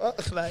what the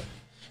fuck? Like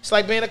it's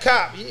like being a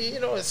cop. You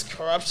know it's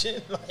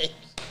corruption. Like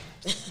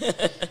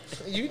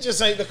you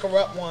just ain't the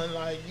corrupt one.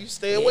 Like you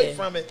stay away Yeah.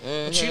 from it.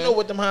 But you know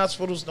what them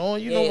hospitals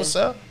doing. You know Yeah. what's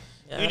up.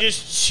 Yeah. You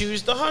just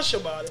choose to hush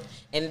about it.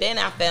 And then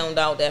I found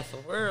out that for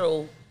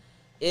real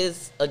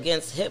is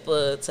against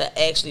HIPAA to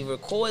actually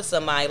record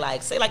somebody.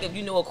 Like, say, like if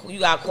you know you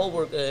got a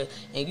coworker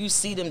and you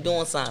see them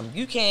doing something,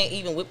 you can't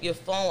even whip your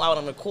phone out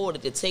and record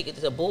it to take it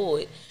to the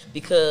board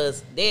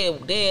because they're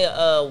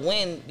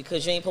win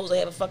because you ain't supposed to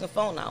have a fucking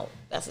phone out.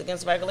 That's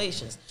against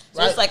regulations. So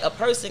Right. it's like a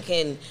person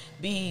can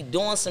be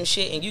doing some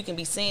shit and you can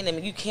be seeing them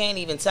and you can't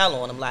even tell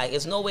on them. Like,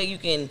 there's no way you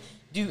can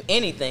do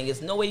anything.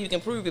 There's no way you can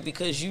prove it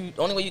because the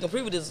only way you can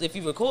prove it is if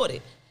you record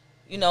it.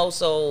 You know,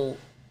 so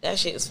that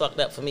shit is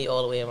fucked up for me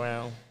all the way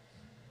around.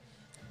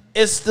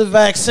 It's the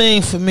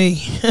vaccine for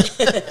me.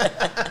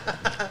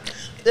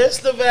 It's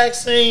the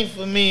vaccine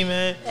for me,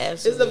 man.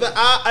 Absolutely. It's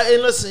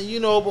and listen, you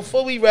know,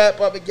 before we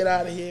wrap up and get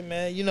out of here,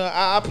 man, you know,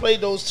 I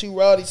played those two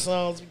Roddy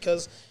songs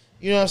because,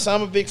 you know what I'm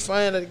saying, I'm a big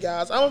fan of the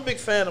guys. I'm a big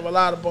fan of a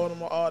lot of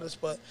Baltimore artists,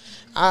 but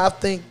I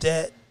think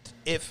that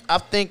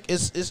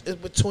it's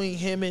between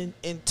him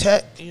and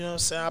Tech, you know what I'm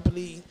saying? I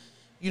believe,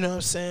 you know what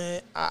I'm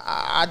saying?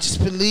 I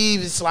just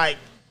believe it's like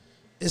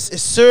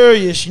it's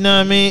serious, you know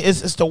what I mean?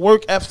 It's the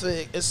work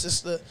ethic,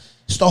 it's the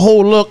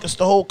whole look, it's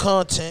the whole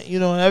content, you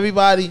know, and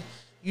everybody.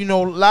 You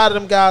know, a lot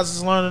of them guys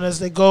is learning as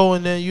they go,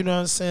 and then, you know what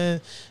I'm saying,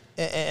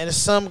 and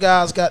some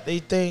guys got their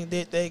thing,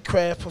 they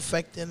craft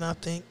perfected, and I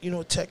think, you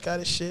know, Tech got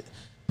his shit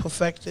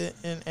perfected,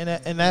 and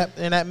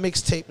that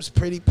mixtape was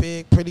pretty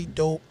big, pretty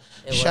dope.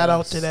 Shout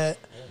out to that.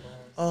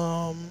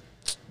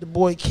 The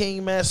boy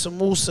King Master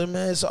Musa,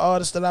 man, is an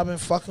artist that I've been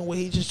fucking with.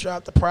 He just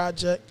dropped a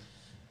project.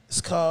 It's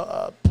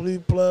called Blue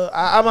Blood.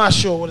 I'm not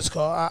sure what it's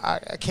called.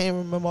 I can't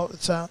remember off the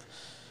top.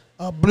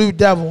 Blue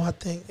Devil, I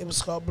think it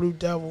was called Blue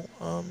Devil.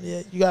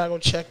 Yeah, you gotta go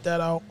check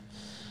that out.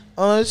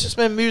 It's just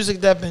been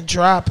music that been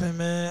dropping,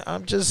 man.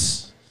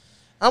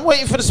 I'm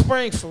waiting for the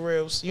spring for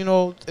reals. You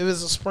know, it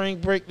was a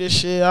spring break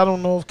this year. I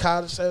don't know if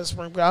college has a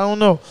spring break. I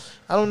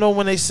don't know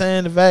when they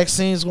saying the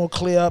vaccine's gonna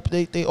clear up.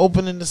 They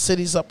opening the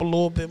cities up a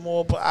little bit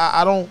more, but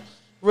I don't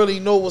really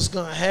know what's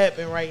gonna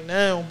happen right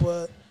now.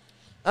 But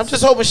I'm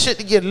just hoping shit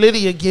to get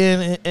litty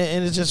again,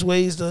 and it's just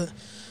ways to.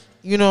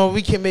 You know,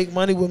 we can make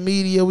money with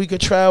media. We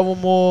could travel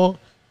more.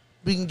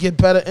 We can get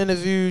better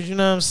interviews. You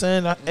know what I'm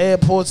saying? Our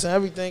airports and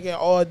everything get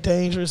all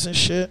dangerous and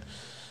shit.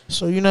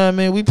 So, you know what I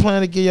mean? We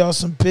plan to get y'all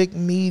some big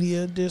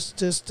media.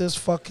 This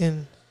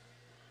fucking...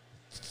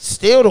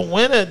 Still the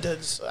winter.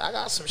 I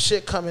got some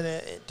shit coming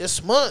in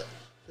this month.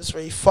 I'm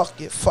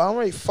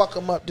ready to fuck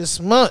them up this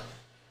month.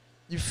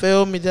 You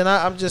feel me? Then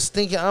I'm just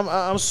thinking...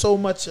 I'm so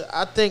much...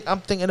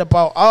 I'm thinking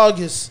about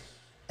August.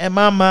 And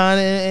my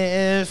mind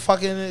and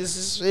fucking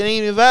it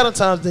ain't even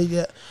Valentine's Day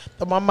yet,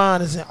 but my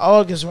mind is in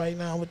August right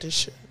now with this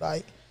shit,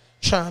 like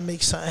trying to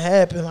make something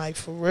happen, like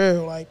for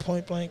real, like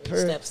point blank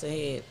period. Steps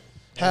ahead.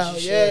 Hell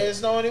yeah, it's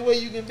the only way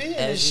you can be in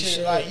this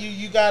shit. Like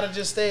you gotta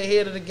just stay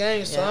ahead of the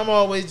game. So I'm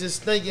always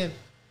just thinking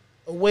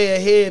way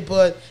ahead,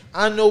 but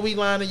I know we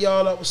lining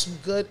y'all up with some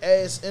good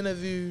ass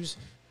interviews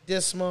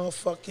this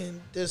motherfucking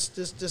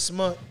this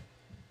month.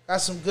 Got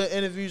some good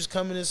interviews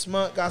coming this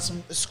month. Got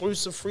some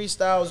exclusive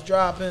freestyles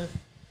dropping.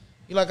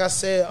 Like I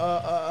said,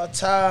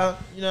 Ty,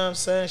 you know what I'm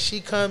saying? She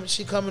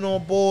coming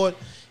on board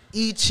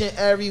each and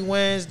every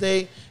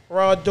Wednesday.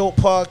 Raw Dope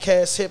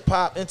Podcast, hip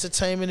hop,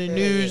 entertainment, and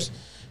news.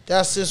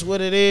 That's just what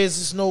it is.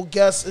 It's no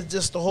guests. It's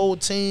just the whole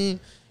team.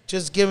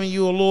 Just giving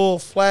you a little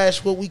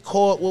flash, what we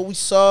caught, what we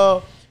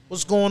saw,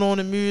 what's going on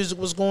in music,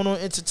 what's going on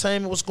in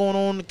entertainment, what's going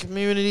on in the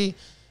community.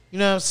 You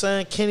know what I'm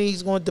saying?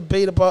 Kenny's going to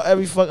debate about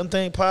every fucking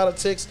thing,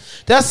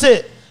 politics. That's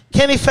it.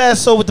 Kenny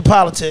Faso with the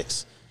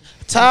politics.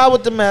 Ty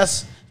with the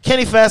mess.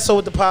 Kenny Faso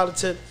with the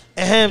politics,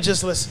 and Ham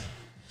just listen.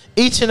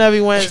 Each and every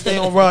Wednesday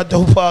on Raw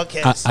Dope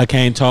Podcast. I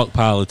can't talk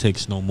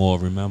politics no more,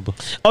 remember?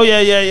 Oh, yeah.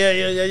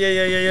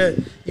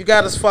 You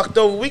got us fucked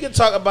over. We can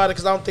talk about it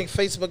because I don't think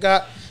Facebook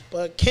got,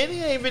 but Kenny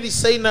ain't really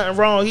say nothing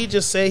wrong. He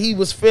just said he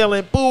was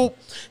feeling boop,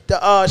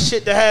 the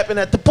shit that happened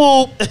at the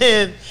boop,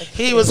 and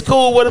he was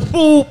cool with a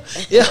boop,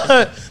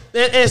 yeah,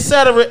 and et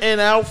cetera.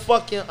 And our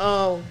fucking,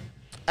 our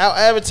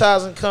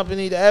advertising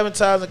company, the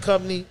advertising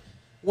company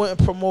went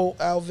and promote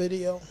our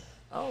video.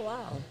 Oh,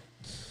 wow.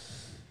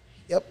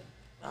 Yep.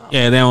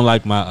 Yeah, they don't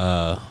like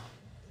my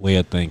way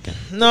of thinking.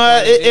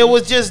 No, it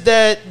was just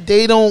that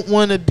they don't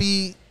want to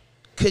be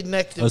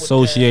connected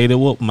associated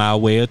with my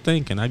way of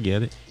thinking. I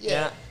get it.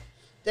 Yeah.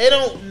 They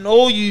don't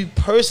know you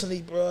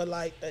personally, bro.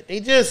 Like,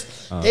 they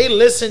just, they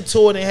listen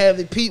to it and have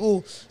the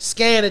people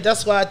scan it.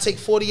 That's why I take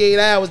 48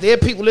 hours. There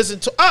people listen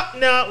to,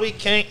 no, we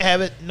can't have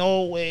it.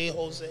 No way,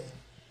 Jose.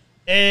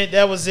 And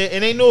that was it.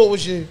 And they knew it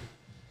was you.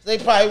 They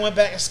probably went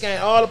back and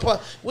scanned all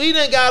the we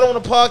done got on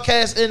the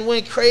podcast and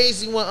went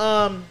crazy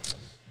when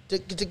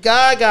the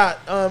guy got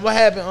what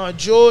happened on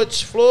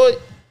George Floyd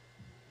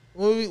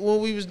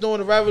when we was doing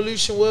the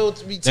revolution. Will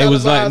to be televised. They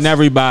was letting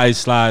everybody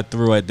slide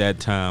through at that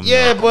time.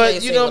 Yeah,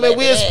 but you know, man,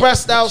 we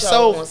expressed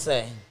ourselves.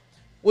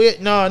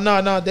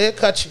 No, they'll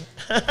cut you.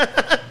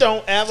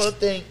 Don't ever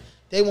think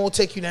they won't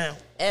take you down.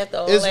 After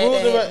all it's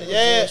that,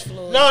 yeah.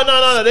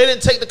 No. They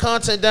didn't take the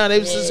content down. They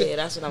was just,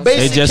 that's what I'm saying.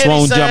 They just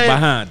won't jump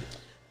behind it.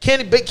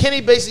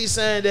 Kenny basically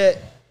saying that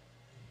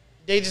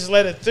they just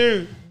let it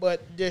through, but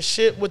their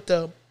shit with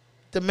the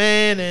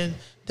man and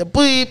the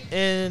beep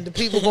and the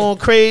people going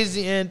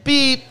crazy and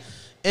beep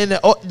and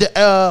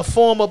the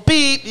former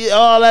beep,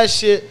 all that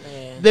shit.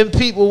 Man. Them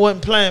people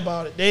wasn't playing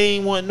about it. They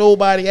ain't want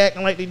nobody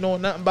acting like they know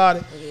nothing about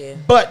it. Yeah.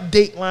 But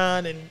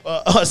Dateline and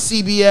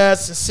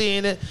CBS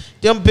and CNN,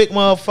 them big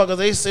motherfuckers,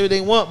 they say what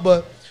they want,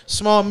 but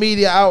small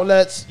media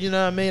outlets, you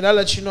know what I mean? That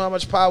lets you know how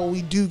much power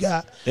we do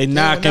got. They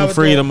knocking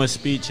freedom of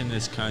speech in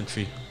this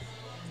country.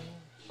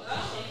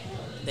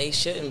 They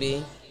shouldn't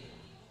be.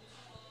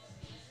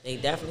 They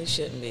definitely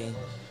shouldn't be.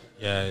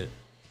 Yeah,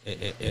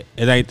 it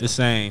ain't the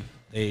same.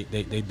 They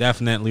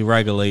definitely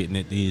regulating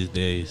it these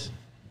days.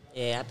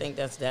 Yeah, I think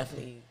that's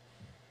definitely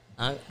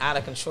out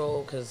of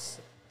control because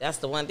that's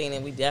the one thing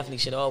that we definitely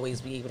should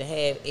always be able to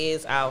have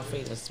is our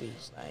freedom of speech.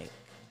 Like,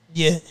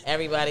 Yeah.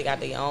 everybody got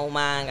their own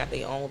mind, got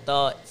their own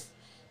thoughts.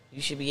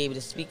 You should be able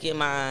to speak your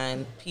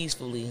mind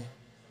peacefully,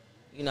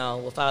 you know,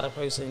 without a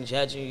person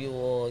judging you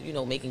or, you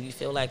know, making you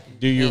feel like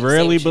Do you can't say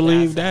really what you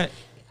believe gotta say.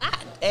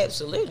 that? I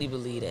absolutely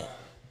believe that.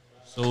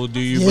 So do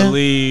you Yeah.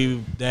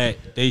 believe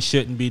that they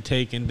shouldn't be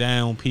taking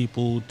down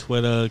people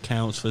Twitter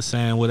accounts for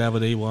saying whatever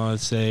they want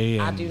to say?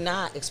 I and do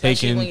not,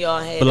 especially when y'all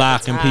had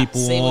blocking at the top,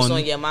 people say what's on-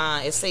 on your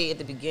mind. It say at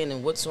the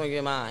beginning what's on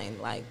your mind.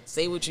 Like,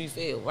 say what you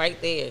feel right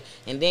there,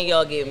 and then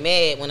y'all get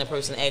mad when a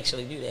person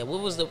actually do that. What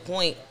was the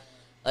point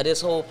of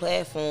this whole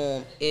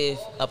platform if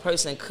a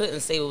person couldn't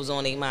say what was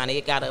on their mind?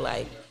 They gotta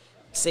like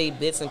say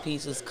bits and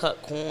pieces,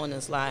 cut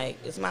corners. Like,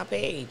 it's my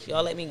page.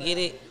 Y'all let me get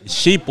it. It's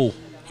sheeple.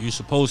 You're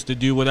supposed to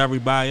do what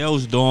everybody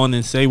else doing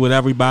and say what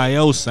everybody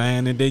else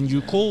saying, and then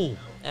you cool.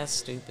 That's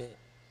stupid.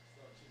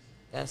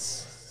 That's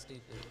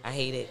stupid. I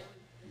hate it.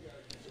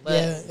 But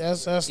Yeah,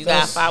 that's you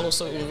gotta follow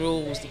certain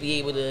rules to be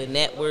able to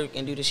network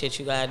and do the shit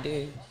you gotta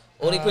do.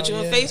 Or they put you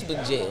in yeah.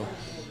 Facebook jail.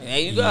 There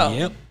you go.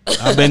 Yep.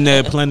 I've been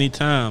there plenty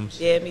times.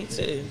 Yeah, me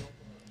too.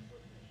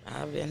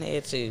 I've been there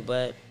too.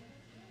 But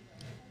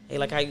hey,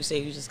 like how you say,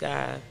 you just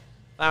gotta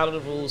follow the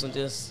rules and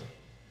just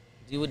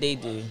do what they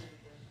do.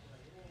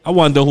 I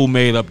wonder who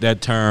made up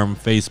that term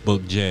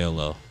Facebook jail,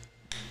 though.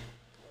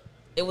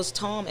 It was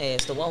Tom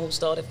Ass, the one who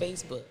started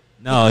Facebook.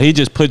 No, he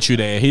just put you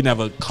there. He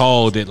never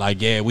called it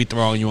like, yeah, we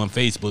throwing you in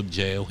Facebook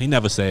jail. He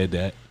never said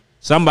that.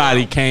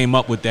 Somebody came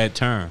up with that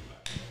term.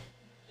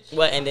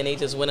 What? And then they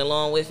just went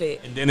along with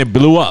it. And then it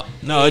blew up.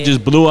 No, it Yeah.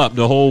 just blew up.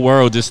 The whole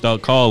world just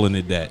started calling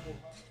it that.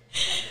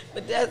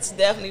 But that's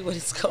definitely what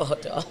it's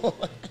called, though.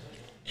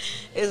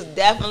 It's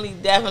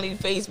definitely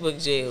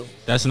Facebook jail.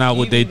 That's not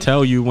what You- they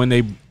tell you when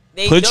they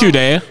They put don't. you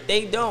there.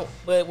 They don't.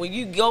 But when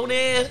you go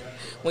there,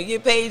 when your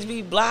page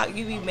be blocked,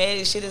 you be mad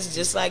as shit. It's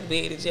just like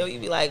being in jail. You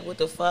be like, what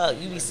the fuck?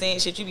 You be saying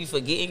shit. You be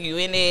forgetting you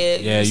in there.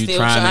 Yeah, be you still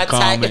trying to type.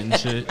 comment and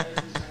shit.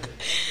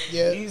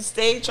 Yeah. You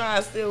stay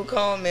trying to still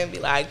comment and be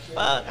like,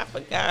 fuck, I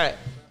forgot.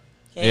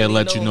 Can't They'll leave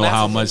let you no know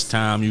how much messages.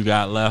 time you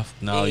got left.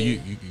 No,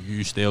 Yeah.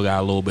 you still got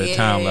a little bit of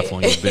time left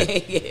on your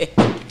bit.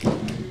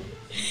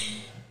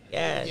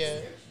 Yeah. Yes.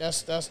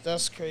 Yeah,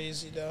 that's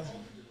crazy though.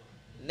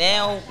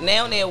 Now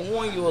they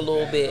warn you a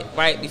little bit,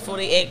 right? Before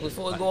they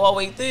go all the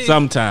way through.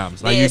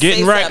 Sometimes. Like, They'll you're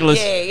getting say reckless.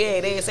 something.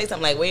 Yeah, they say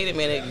something like, wait a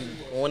minute, you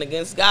going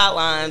against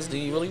guidelines. Do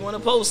you really want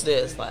to post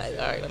this? Like,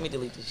 all right, let me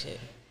delete this shit.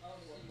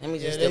 Let me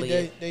Yeah, just delete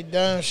it. they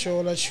damn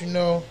sure let you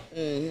know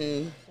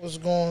what's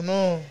going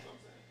on.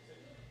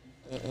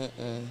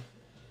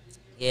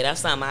 Yeah,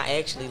 that's something I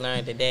actually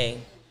learned today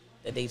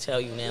that they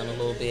tell you now in a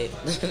little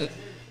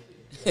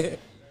bit.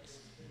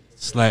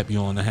 Slap you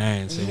on the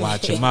hand, say,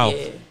 watch your mouth.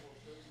 Yeah.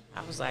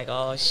 I was like,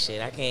 oh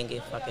shit, I can't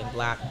get fucking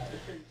blocked.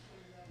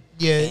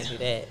 Yeah. Can't do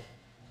that.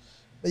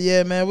 But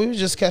yeah, man, we was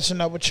just catching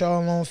up with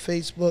y'all on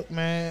Facebook,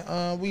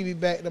 man. We be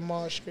back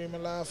tomorrow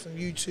streaming live from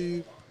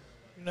YouTube.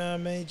 You know what I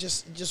mean?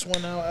 Just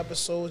 1 hour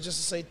episode, just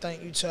to say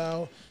thank you to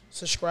our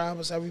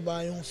subscribers,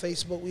 everybody on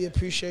Facebook. We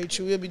appreciate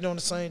you. We'll be doing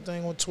the same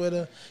thing on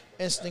Twitter,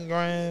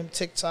 Instagram,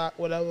 TikTok,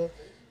 whatever.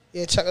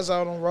 Yeah, check us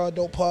out on Raw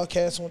Dope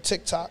Podcast on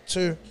TikTok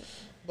too.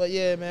 But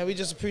yeah, man, we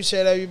just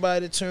appreciate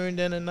everybody that tuned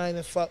in tonight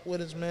and fuck with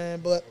us,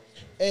 man. But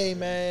hey,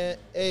 man,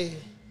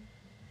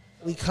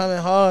 we coming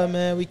hard,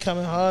 man. We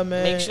coming hard,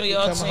 man. Make sure We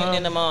y'all coming tune hard.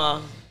 in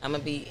tomorrow. I'm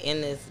gonna be in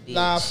this bitch.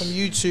 Live from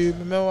YouTube.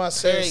 Remember I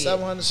said Period.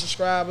 700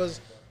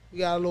 subscribers. We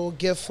got a little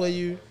gift for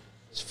you.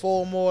 It's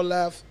 4 more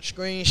left.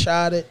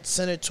 Screenshot it.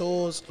 Send it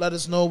to us. Let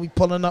us know we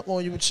pulling up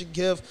on you with your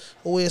gift.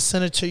 Or we'll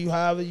send it to you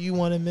however you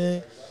want it,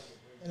 man.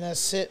 And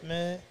that's it,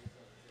 man.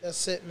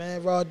 That's it,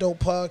 man. Raw Dope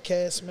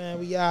Podcast, man.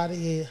 We out of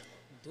here.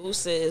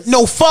 Deuces.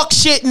 No fuck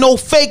shit, no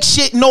fake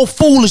shit, no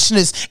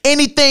foolishness.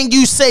 Anything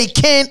you say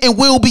can and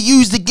will be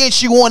used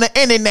against you on the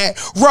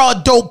internet. Raw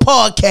Dope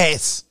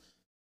Podcast.